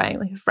unless you're buying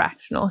like a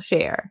fractional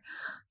share.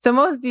 So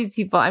most of these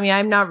people,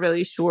 I'm not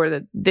really sure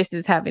that this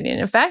is having an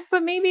effect,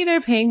 but maybe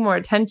they're paying more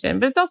attention.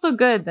 But it's also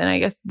good. Then I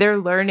guess they're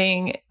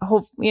learning,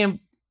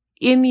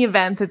 in the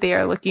event that they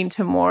are looking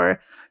to more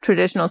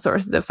traditional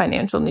sources of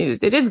financial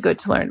news, it is good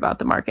to learn about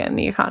the market and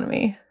the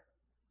economy.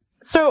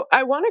 So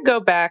I want to go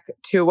back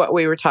to what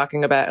we were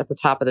talking about at the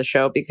top of the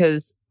show,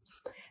 because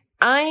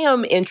I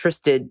am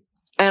interested,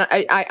 and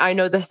I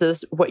know this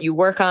is what you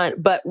work on,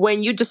 but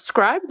when you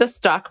describe the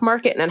stock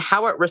market and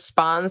how it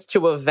responds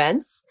to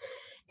events,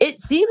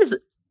 it seems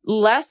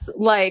less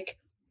like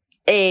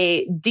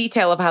a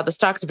detail of how the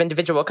stocks of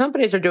individual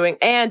companies are doing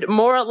and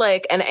more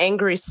like an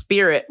angry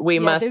spirit.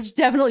 There's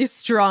definitely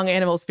strong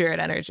animal spirit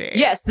energy.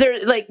 Yes,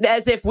 they're like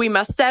as if we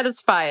must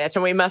satisfy it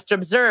and we must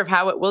observe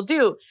how it will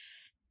do.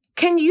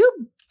 Can you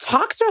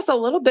talk to us a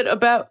little bit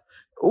about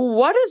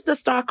what is the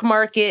stock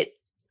market?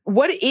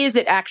 What is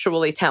it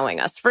actually telling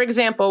us? For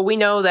example, we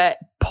know that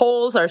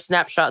polls are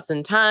snapshots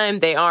in time.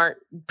 They aren't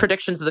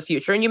predictions of the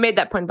future. And you made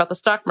that point about the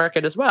stock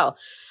market as well.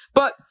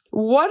 But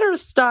what are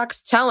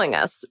stocks telling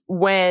us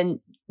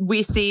when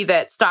we see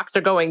that stocks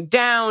are going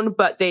down,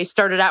 but they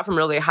started out from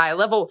really high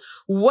level?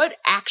 What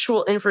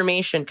actual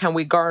information can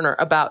we garner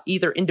about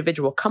either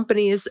individual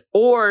companies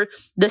or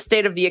the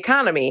state of the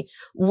economy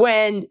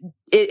when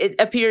it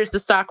appears the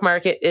stock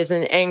market is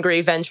an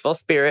angry, vengeful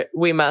spirit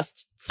we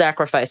must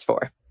sacrifice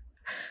for?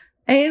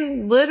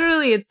 And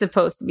literally, it's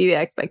supposed to be the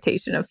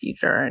expectation of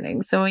future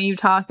earnings. So when you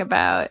talk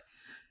about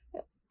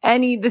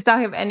the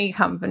stock of any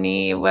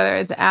company, whether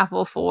it's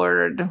Apple,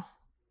 Ford,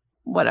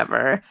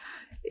 whatever,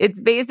 it's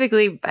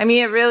basically, I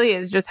mean, it really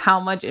is just how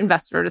much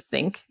investors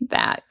think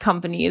that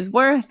company is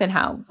worth and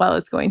how well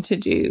it's going to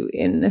do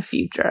in the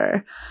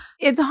future.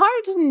 It's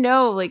hard to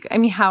know, like, I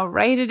mean, how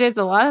right it is.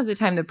 A lot of the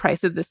time, the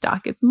price of the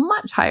stock is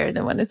much higher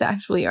than what it's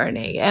actually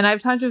earning. And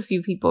I've talked to a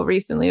few people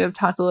recently who have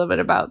talked a little bit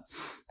about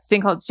this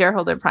thing called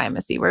shareholder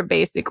primacy, where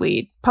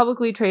basically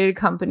publicly traded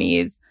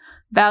companies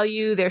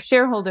value their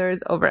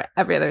shareholders over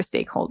every other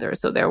stakeholder.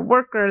 So their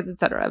workers, et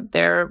cetera.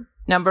 Their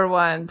number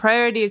one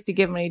priority is to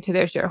give money to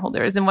their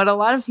shareholders. And what a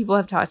lot of people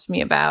have talked to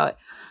me about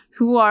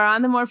who are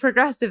on the more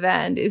progressive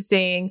end is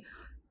saying,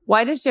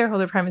 why does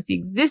shareholder primacy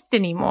exist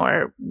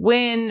anymore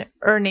when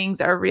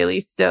earnings are really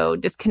so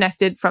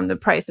disconnected from the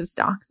price of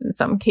stocks in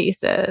some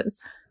cases?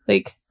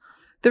 Like,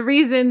 the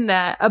reason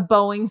that a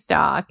Boeing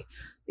stock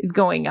is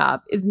going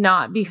up is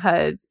not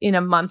because in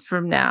a month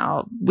from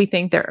now, we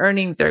think their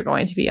earnings are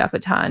going to be up a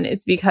ton.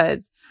 It's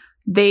because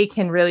they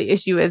can really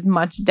issue as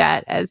much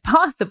debt as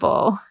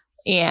possible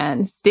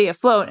and stay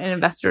afloat, and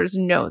investors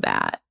know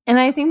that. And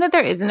I think that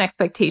there is an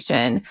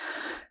expectation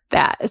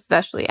that,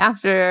 especially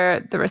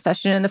after the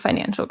recession and the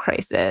financial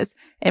crisis,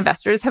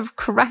 investors have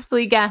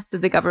correctly guessed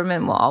that the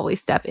government will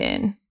always step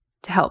in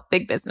to help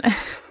big business.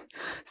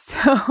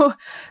 So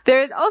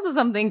there is also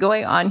something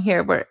going on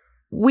here where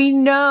we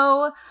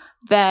know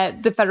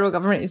that the federal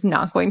government is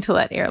not going to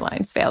let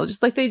airlines fail,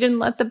 just like they didn't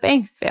let the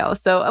banks fail.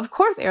 So of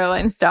course,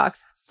 airline stocks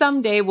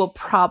someday will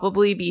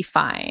probably be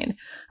fine,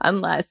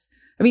 unless,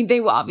 I mean, they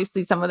will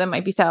obviously, some of them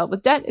might be saddled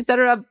with debt, et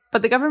cetera,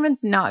 but the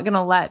government's not going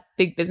to let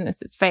big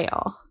businesses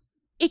fail.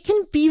 It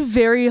can be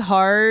very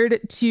hard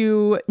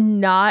to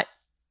not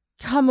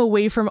come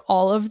away from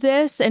all of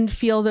this and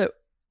feel that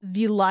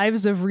the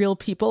lives of real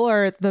people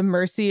are at the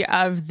mercy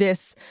of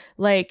this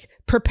like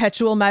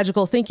perpetual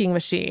magical thinking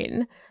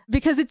machine.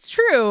 Because it's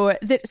true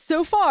that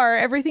so far,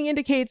 everything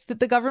indicates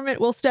that the government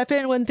will step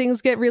in when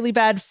things get really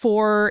bad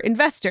for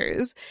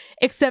investors,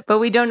 except... But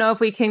we don't know if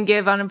we can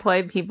give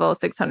unemployed people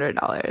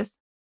 $600.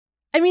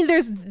 I mean,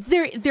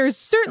 there's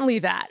certainly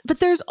that. But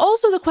there's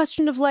also the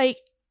question of like,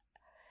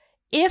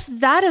 if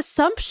that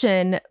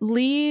assumption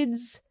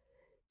leads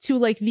to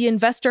like the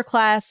investor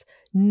class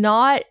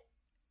not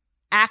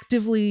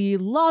actively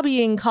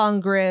lobbying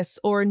Congress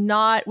or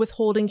not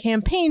withholding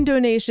campaign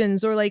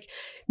donations or like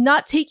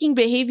not taking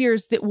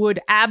behaviors that would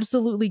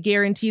absolutely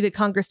guarantee that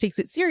Congress takes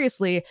it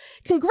seriously,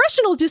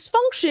 congressional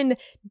dysfunction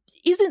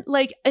isn't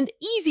like an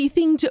easy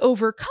thing to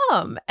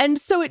overcome. And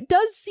so it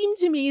does seem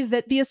to me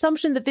that the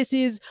assumption that this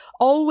is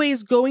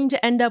always going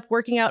to end up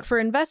working out for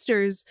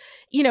investors,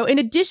 you know, in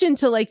addition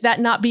to like that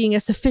not being a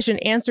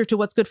sufficient answer to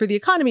what's good for the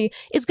economy,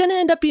 is going to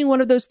end up being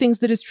one of those things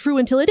that is true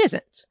until it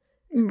isn't.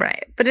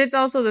 Right. But it's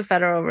also the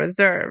Federal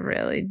Reserve,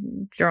 really.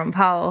 Jerome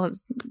Powell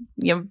has,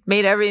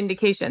 made every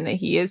indication that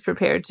he is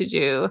prepared to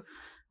do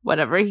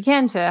whatever he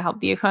can to help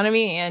the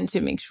economy and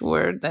to make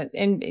sure that,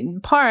 in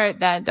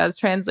part, that does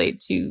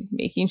translate to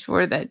making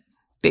sure that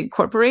big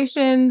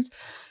corporations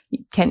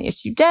can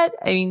issue debt.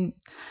 I mean,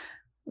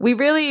 we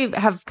really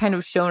have kind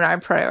of shown our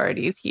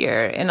priorities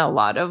here in a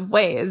lot of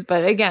ways.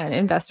 But again,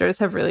 investors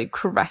have really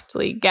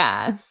correctly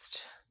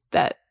guessed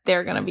that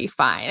they're going to be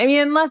fine. I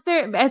mean, unless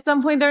they're, at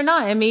some point they're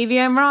not, and maybe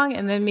I'm wrong.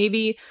 And then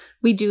maybe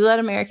we do let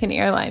American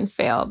Airlines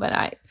fail, but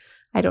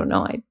I don't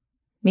know.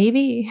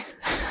 Maybe.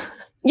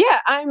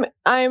 Yeah,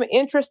 I'm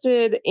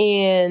interested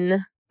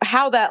in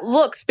how that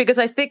looks, because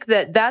I think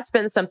that that's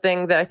been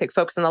something that I think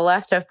folks on the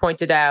left have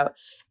pointed out,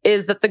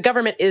 is that the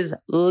government is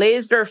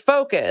laser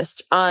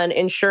focused on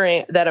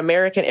ensuring that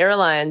American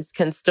Airlines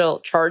can still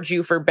charge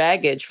you for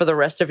baggage for the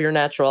rest of your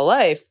natural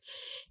life.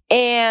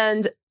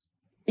 And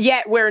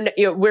yet we're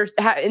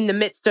in the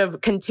midst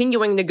of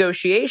continuing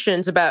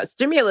negotiations about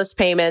stimulus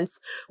payments,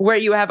 where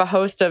you have a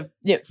host of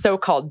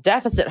so-called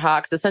deficit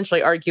hawks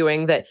essentially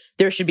arguing that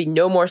there should be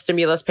no more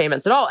stimulus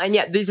payments at all. And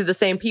yet these are the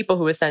same people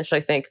who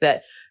essentially think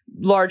that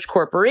large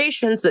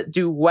corporations that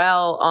do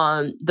well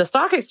on the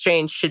stock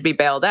exchange should be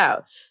bailed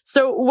out.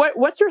 So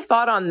what's your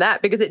thought on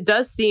that? Because it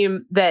does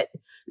seem that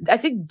I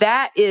think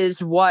that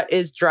is what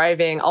is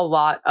driving a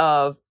lot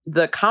of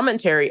the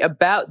commentary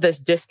about this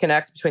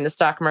disconnect between the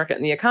stock market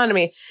and the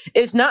economy,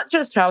 is not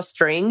just how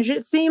strange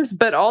it seems,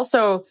 but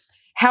also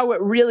how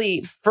it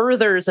really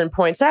furthers and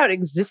points out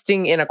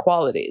existing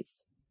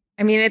inequalities.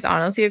 I mean, it's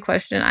honestly a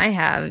question I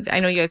have. I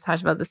know you guys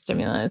talked about the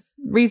stimulus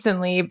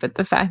recently, but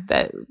the fact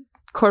that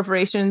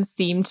corporations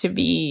seem to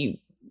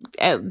be,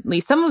 at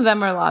least some of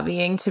them are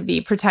lobbying to be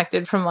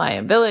protected from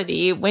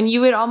liability, when you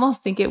would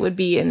almost think it would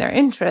be in their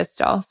interest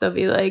to also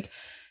be like,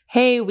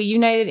 hey, we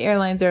United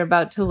Airlines are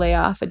about to lay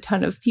off a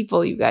ton of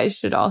people. You guys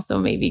should also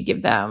maybe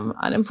give them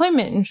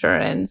unemployment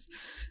insurance.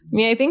 I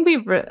mean, I think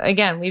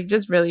we've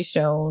just really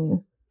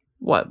shown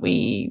what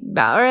we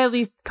value, or at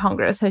least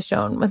Congress has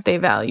shown what they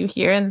value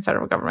here, and the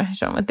federal government has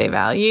shown what they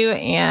value.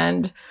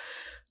 And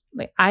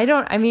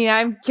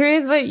I'm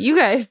curious what you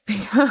guys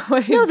think about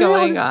what is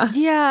going on.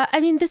 Yeah, I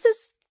mean, this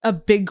is a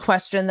big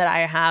question that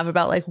I have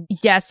about, like,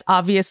 yes,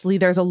 obviously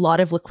there's a lot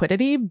of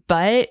liquidity,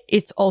 but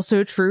it's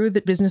also true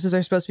that businesses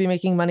are supposed to be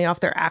making money off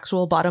their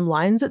actual bottom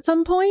lines at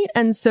some point.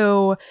 And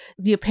so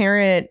the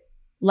apparent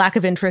lack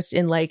of interest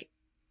in like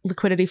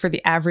liquidity for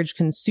the average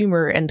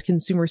consumer and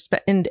consumer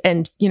spend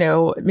and, you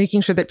know,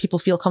 making sure that people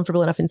feel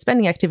comfortable enough in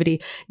spending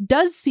activity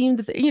does seem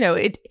that, you know,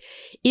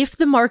 if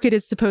the market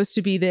is supposed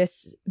to be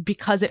this,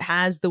 because it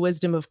has the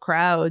wisdom of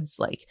crowds,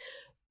 like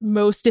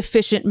most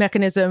efficient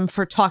mechanism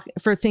for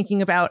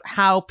thinking about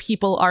how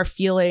people are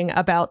feeling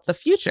about the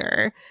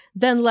future,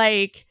 then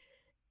like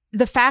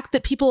the fact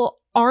that people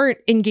aren't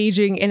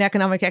engaging in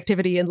economic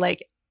activity and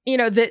like, you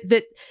know,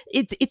 that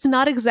it's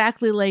not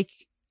exactly like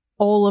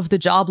all of the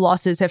job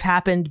losses have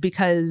happened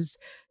because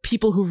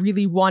people who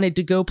really wanted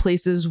to go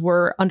places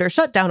were under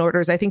shutdown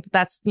orders. I think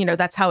that's, you know,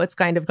 that's how it's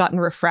kind of gotten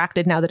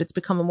refracted now that it's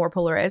become a more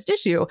polarized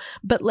issue.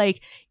 But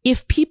like,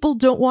 if people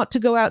don't want to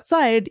go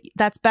outside,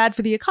 that's bad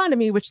for the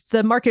economy, which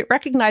the market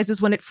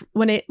recognizes when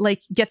it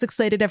like gets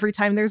excited every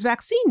time there's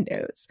vaccine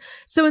news.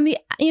 So in the,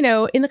 you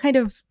know, in the kind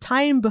of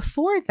time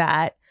before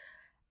that,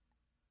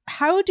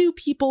 how do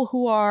people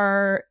who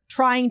are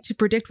trying to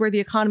predict where the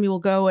economy will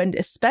go, and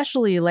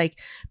especially like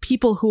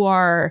people who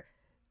are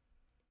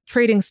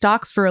trading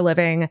stocks for a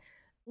living,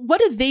 what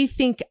do they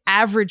think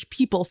average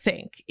people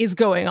think is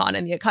going on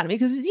in the economy?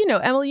 Because, you know,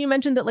 Emily, you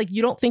mentioned that like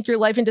you don't think your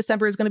life in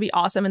December is going to be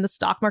awesome and the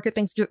stock market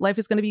thinks your life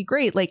is going to be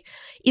great. Like,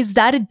 is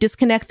that a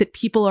disconnect that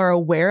people are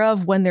aware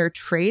of when they're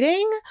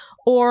trading?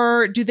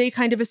 Or do they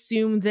kind of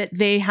assume that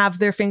they have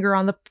their finger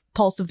on the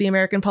pulse of the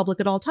American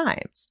public at all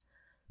times?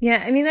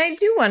 Yeah, I mean, I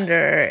do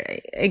wonder,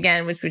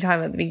 again, which we talked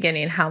about at the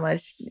beginning, how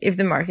much, if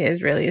the market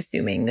is really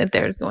assuming that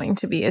there's going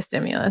to be a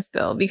stimulus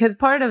bill. Because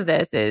part of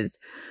this is,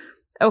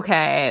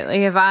 okay,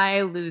 like if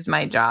I lose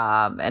my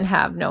job and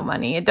have no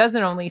money, it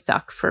doesn't only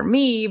suck for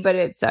me, but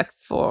it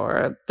sucks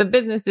for the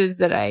businesses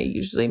that I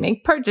usually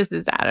make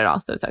purchases at. It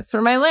also sucks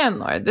for my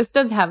landlord. This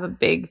does have a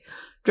big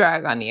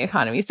drag on the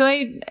economy. So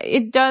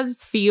it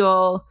does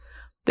feel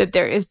that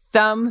there is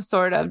some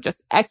sort of just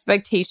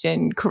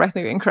expectation,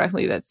 correctly or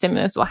incorrectly, that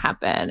stimulus will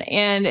happen.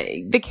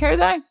 And the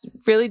CARES Act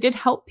really did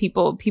help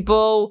people.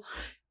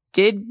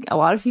 A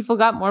lot of people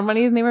got more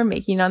money than they were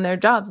making on their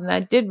jobs, and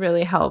that did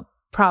really help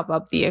prop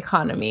up the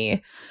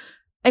economy.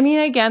 I mean,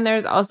 again,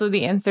 there's also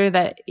the answer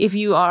that if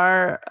you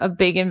are a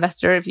big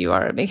investor, if you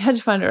are a big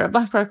hedge fund or a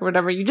BlackRock or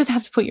whatever, you just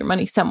have to put your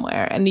money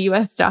somewhere. And the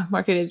US stock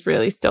market is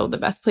really still the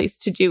best place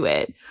to do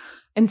it.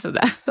 And so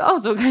that's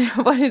also kind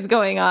of what is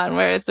going on,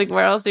 where it's like,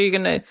 where else are you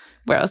going to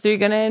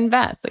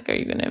invest? Like, are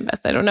you going to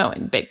invest, I don't know,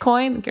 in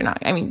Bitcoin? Like, you're not,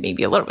 I mean,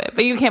 maybe a little bit,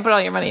 but you can't put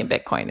all your money in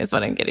Bitcoin is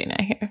what I'm getting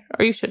at here,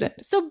 or you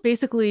shouldn't. So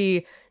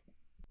basically,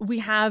 we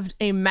have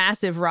a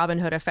massive Robin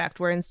Hood effect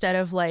where instead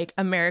of like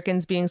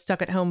Americans being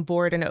stuck at home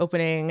bored and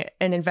opening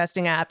an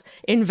investing app,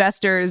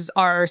 investors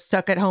are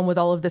stuck at home with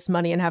all of this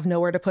money and have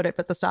nowhere to put it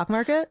but the stock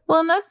market. Well,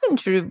 and that's been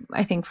true,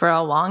 I think, for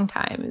a long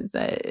time, is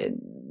that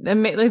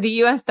the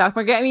U.S. stock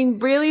market, I mean,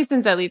 really,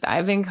 since at least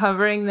I've been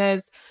covering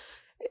this,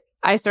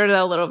 I started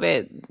a little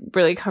bit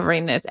really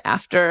covering this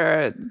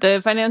after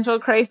the financial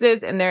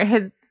crisis, and there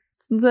has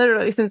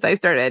literally, since I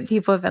started,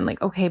 people have been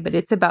like, okay, but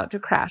it's about to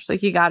crash.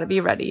 Like, you got to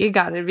be ready. You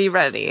got to be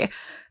ready.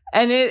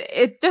 And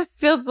it just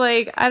feels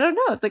like, I don't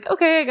know. It's like,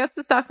 okay, I guess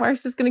the stock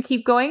market's just going to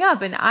keep going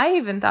up. And I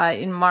even thought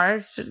in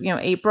March,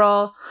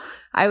 April,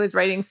 I was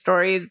writing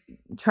stories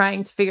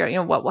trying to figure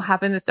out, what will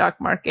happen in the stock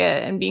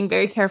market and being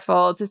very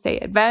careful to say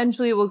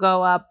eventually it will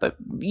go up, but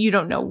you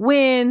don't know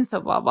when.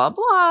 So blah, blah,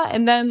 blah.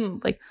 And then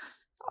like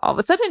all of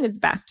a sudden it's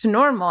back to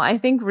normal. I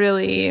think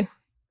really,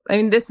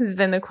 this has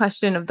been the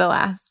question of the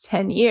last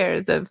 10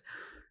 years of,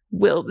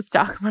 will the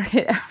stock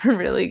market ever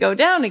really go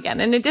down again?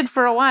 And it did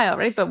for a while,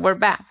 right? But we're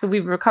back.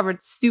 We've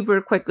recovered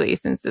super quickly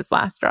since this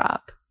last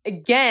drop.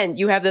 Again,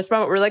 you have this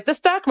moment where like the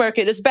stock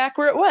market is back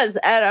where it was.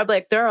 And I'm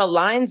like, there are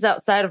lines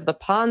outside of the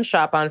pawn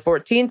shop on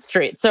 14th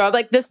Street. So I'm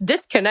like, this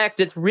disconnect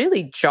is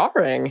really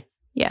jarring.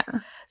 Yeah.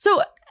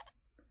 So,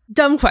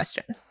 dumb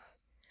question.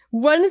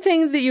 One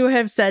thing that you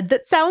have said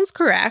that sounds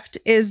correct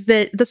is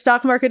that the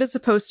stock market is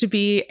supposed to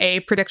be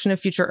a prediction of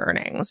future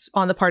earnings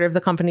on the part of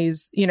the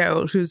companies,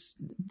 whose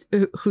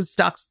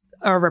stocks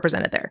are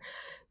represented there.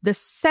 The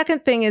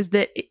second thing is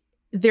that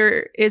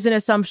there is an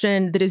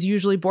assumption that is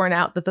usually borne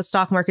out that the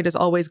stock market is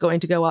always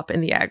going to go up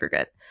in the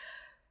aggregate.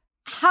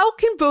 How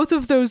can both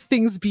of those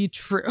things be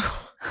true?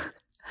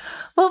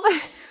 Well,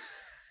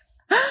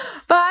 but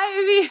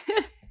I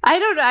mean, I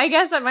don't know. I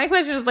guess that my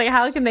question is like,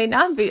 how can they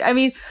not be? I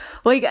mean,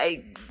 like,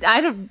 I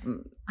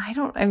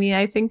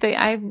think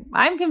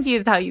I'm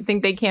confused how you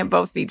think they can't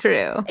both be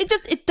true.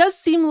 It does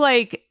seem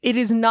like it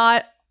is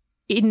not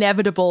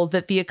inevitable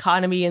that the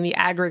economy in the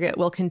aggregate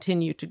will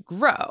continue to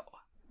grow.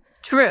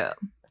 True.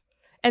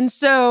 And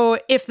so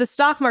if the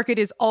stock market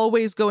is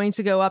always going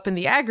to go up in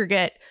the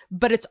aggregate,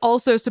 but it's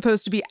also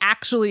supposed to be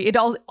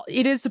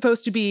it is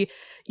supposed to be,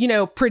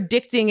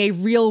 predicting a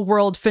real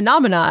world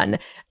phenomenon,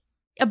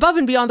 above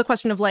and beyond the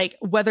question of like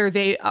whether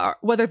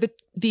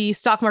the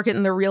stock market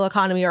and the real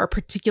economy are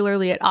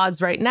particularly at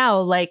odds right now,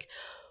 like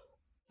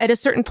at a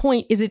certain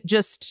point, is it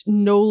just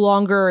no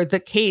longer the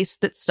case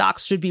that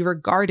stocks should be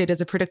regarded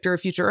as a predictor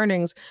of future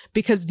earnings?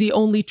 Because the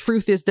only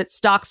truth is that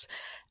stocks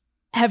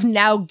have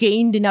now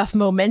gained enough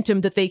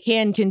momentum that they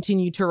can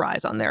continue to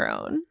rise on their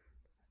own.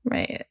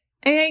 Right.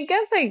 I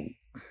guess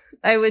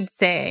I would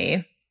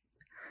say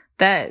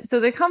that, so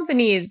the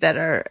companies that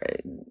are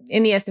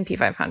in the S&P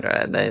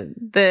 500,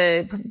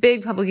 the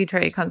big publicly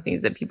traded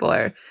companies that people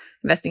are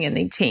investing in,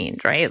 they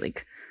change, right?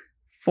 Like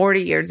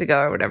 40 years ago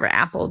or whatever,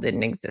 Apple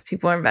didn't exist.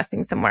 People are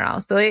investing somewhere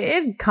else. So it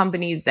is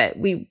companies that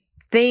we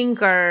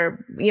think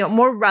are,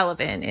 more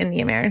relevant in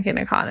the American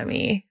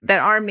economy that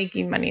are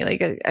making money,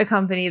 like a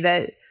company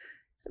that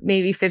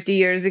maybe 50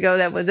 years ago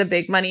that was a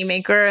big money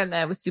maker and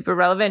that was super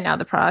relevant. Now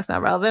the product's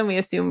not relevant. We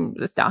assume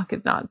the stock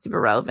is not super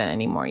relevant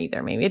anymore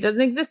either. Maybe it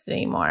doesn't exist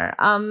anymore.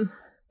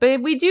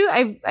 But we do,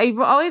 I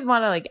always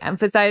want to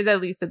emphasize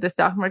at least that the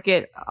stock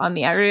market on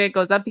the aggregate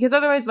goes up, because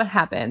otherwise what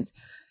happens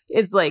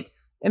is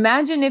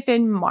imagine if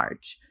in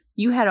March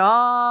you had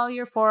all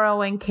your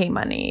 401k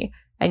money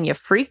and you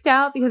freaked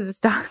out because the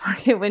stock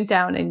market went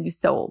down and you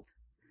sold.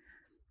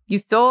 You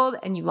sold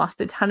and you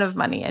lost a ton of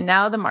money, and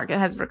now the market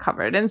has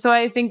recovered. And so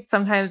I think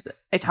sometimes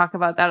I talk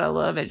about that a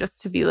little bit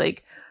just to be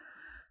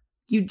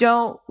you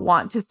don't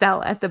want to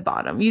sell at the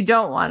bottom. You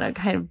don't want to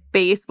kind of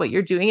base what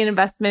you're doing in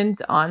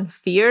investments on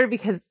fear,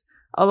 because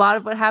a lot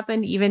of what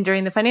happened even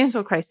during the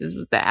financial crisis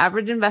was that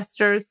average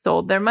investors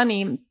sold their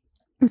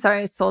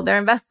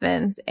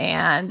investments,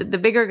 and the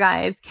bigger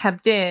guys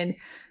kept in.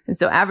 And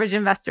so average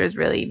investors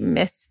really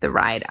missed the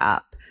ride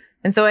up.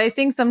 And so I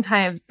think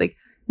sometimes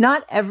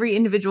not every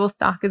individual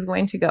stock is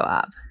going to go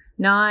up.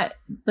 Not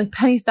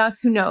penny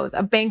stocks, who knows?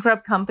 A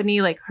bankrupt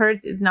company like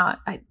Hertz is not,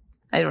 I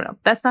don't know.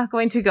 That's not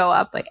going to go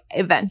up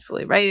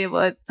eventually, right? It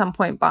will at some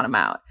point bottom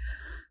out.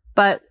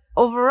 But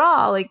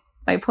overall,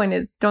 my point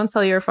is, don't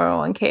sell your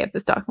 401k if the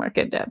stock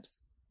market dips.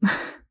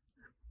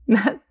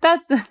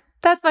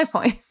 That's my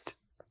point.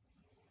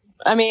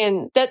 I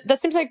mean,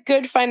 that seems like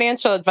good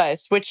financial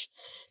advice, which,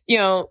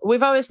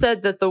 we've always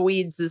said that The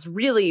Weeds is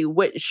really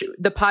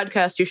the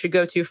podcast you should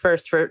go to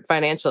first for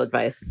financial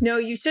advice. No,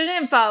 you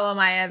shouldn't follow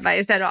my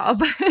advice at all,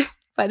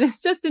 but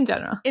it's just in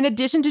general. In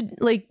addition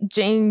to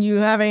Jane, you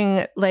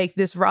having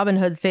this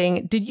Robinhood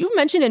thing, did you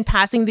mention in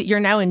passing that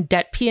you're now in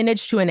debt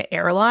peonage to an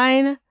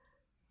airline?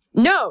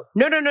 No.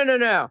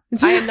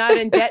 I am not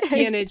in debt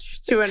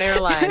peonage to an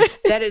airline.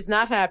 That is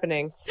not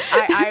happening.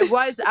 I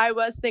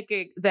was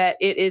thinking that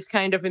it is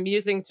kind of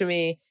amusing to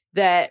me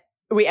that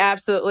we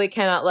absolutely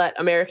cannot let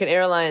American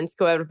Airlines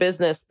go out of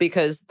business,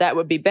 because that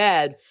would be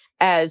bad.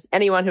 As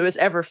anyone who has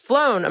ever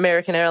flown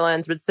American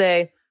Airlines would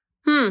say,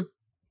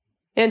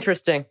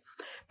 interesting.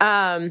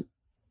 So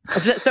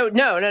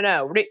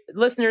no.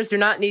 Listeners do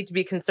not need to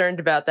be concerned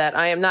about that.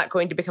 I am not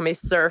going to become a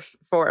serf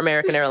for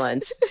American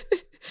Airlines.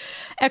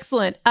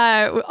 Excellent.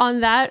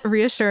 On that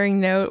reassuring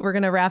note, we're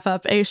going to wrap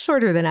up a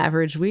shorter than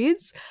average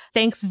Weeds.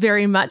 Thanks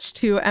very much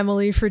to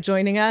Emily for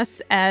joining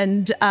us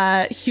and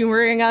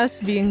humoring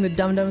us, being the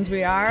dum-dums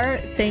we are.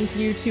 Thank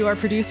you to our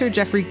producer,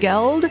 Jeffrey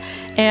Geld.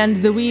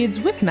 And The Weeds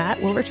with Matt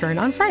will return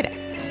on Friday.